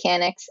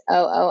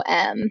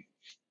biomechanicsoom.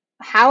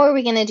 How are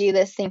we going to do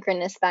this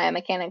synchronous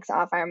biomechanics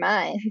off our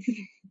minds?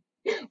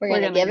 We're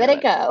going to give it a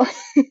go.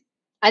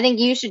 I think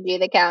you should do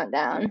the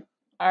countdown.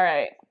 All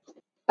right.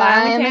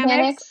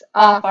 Biomechanics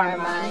off our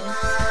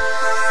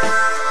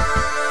minds.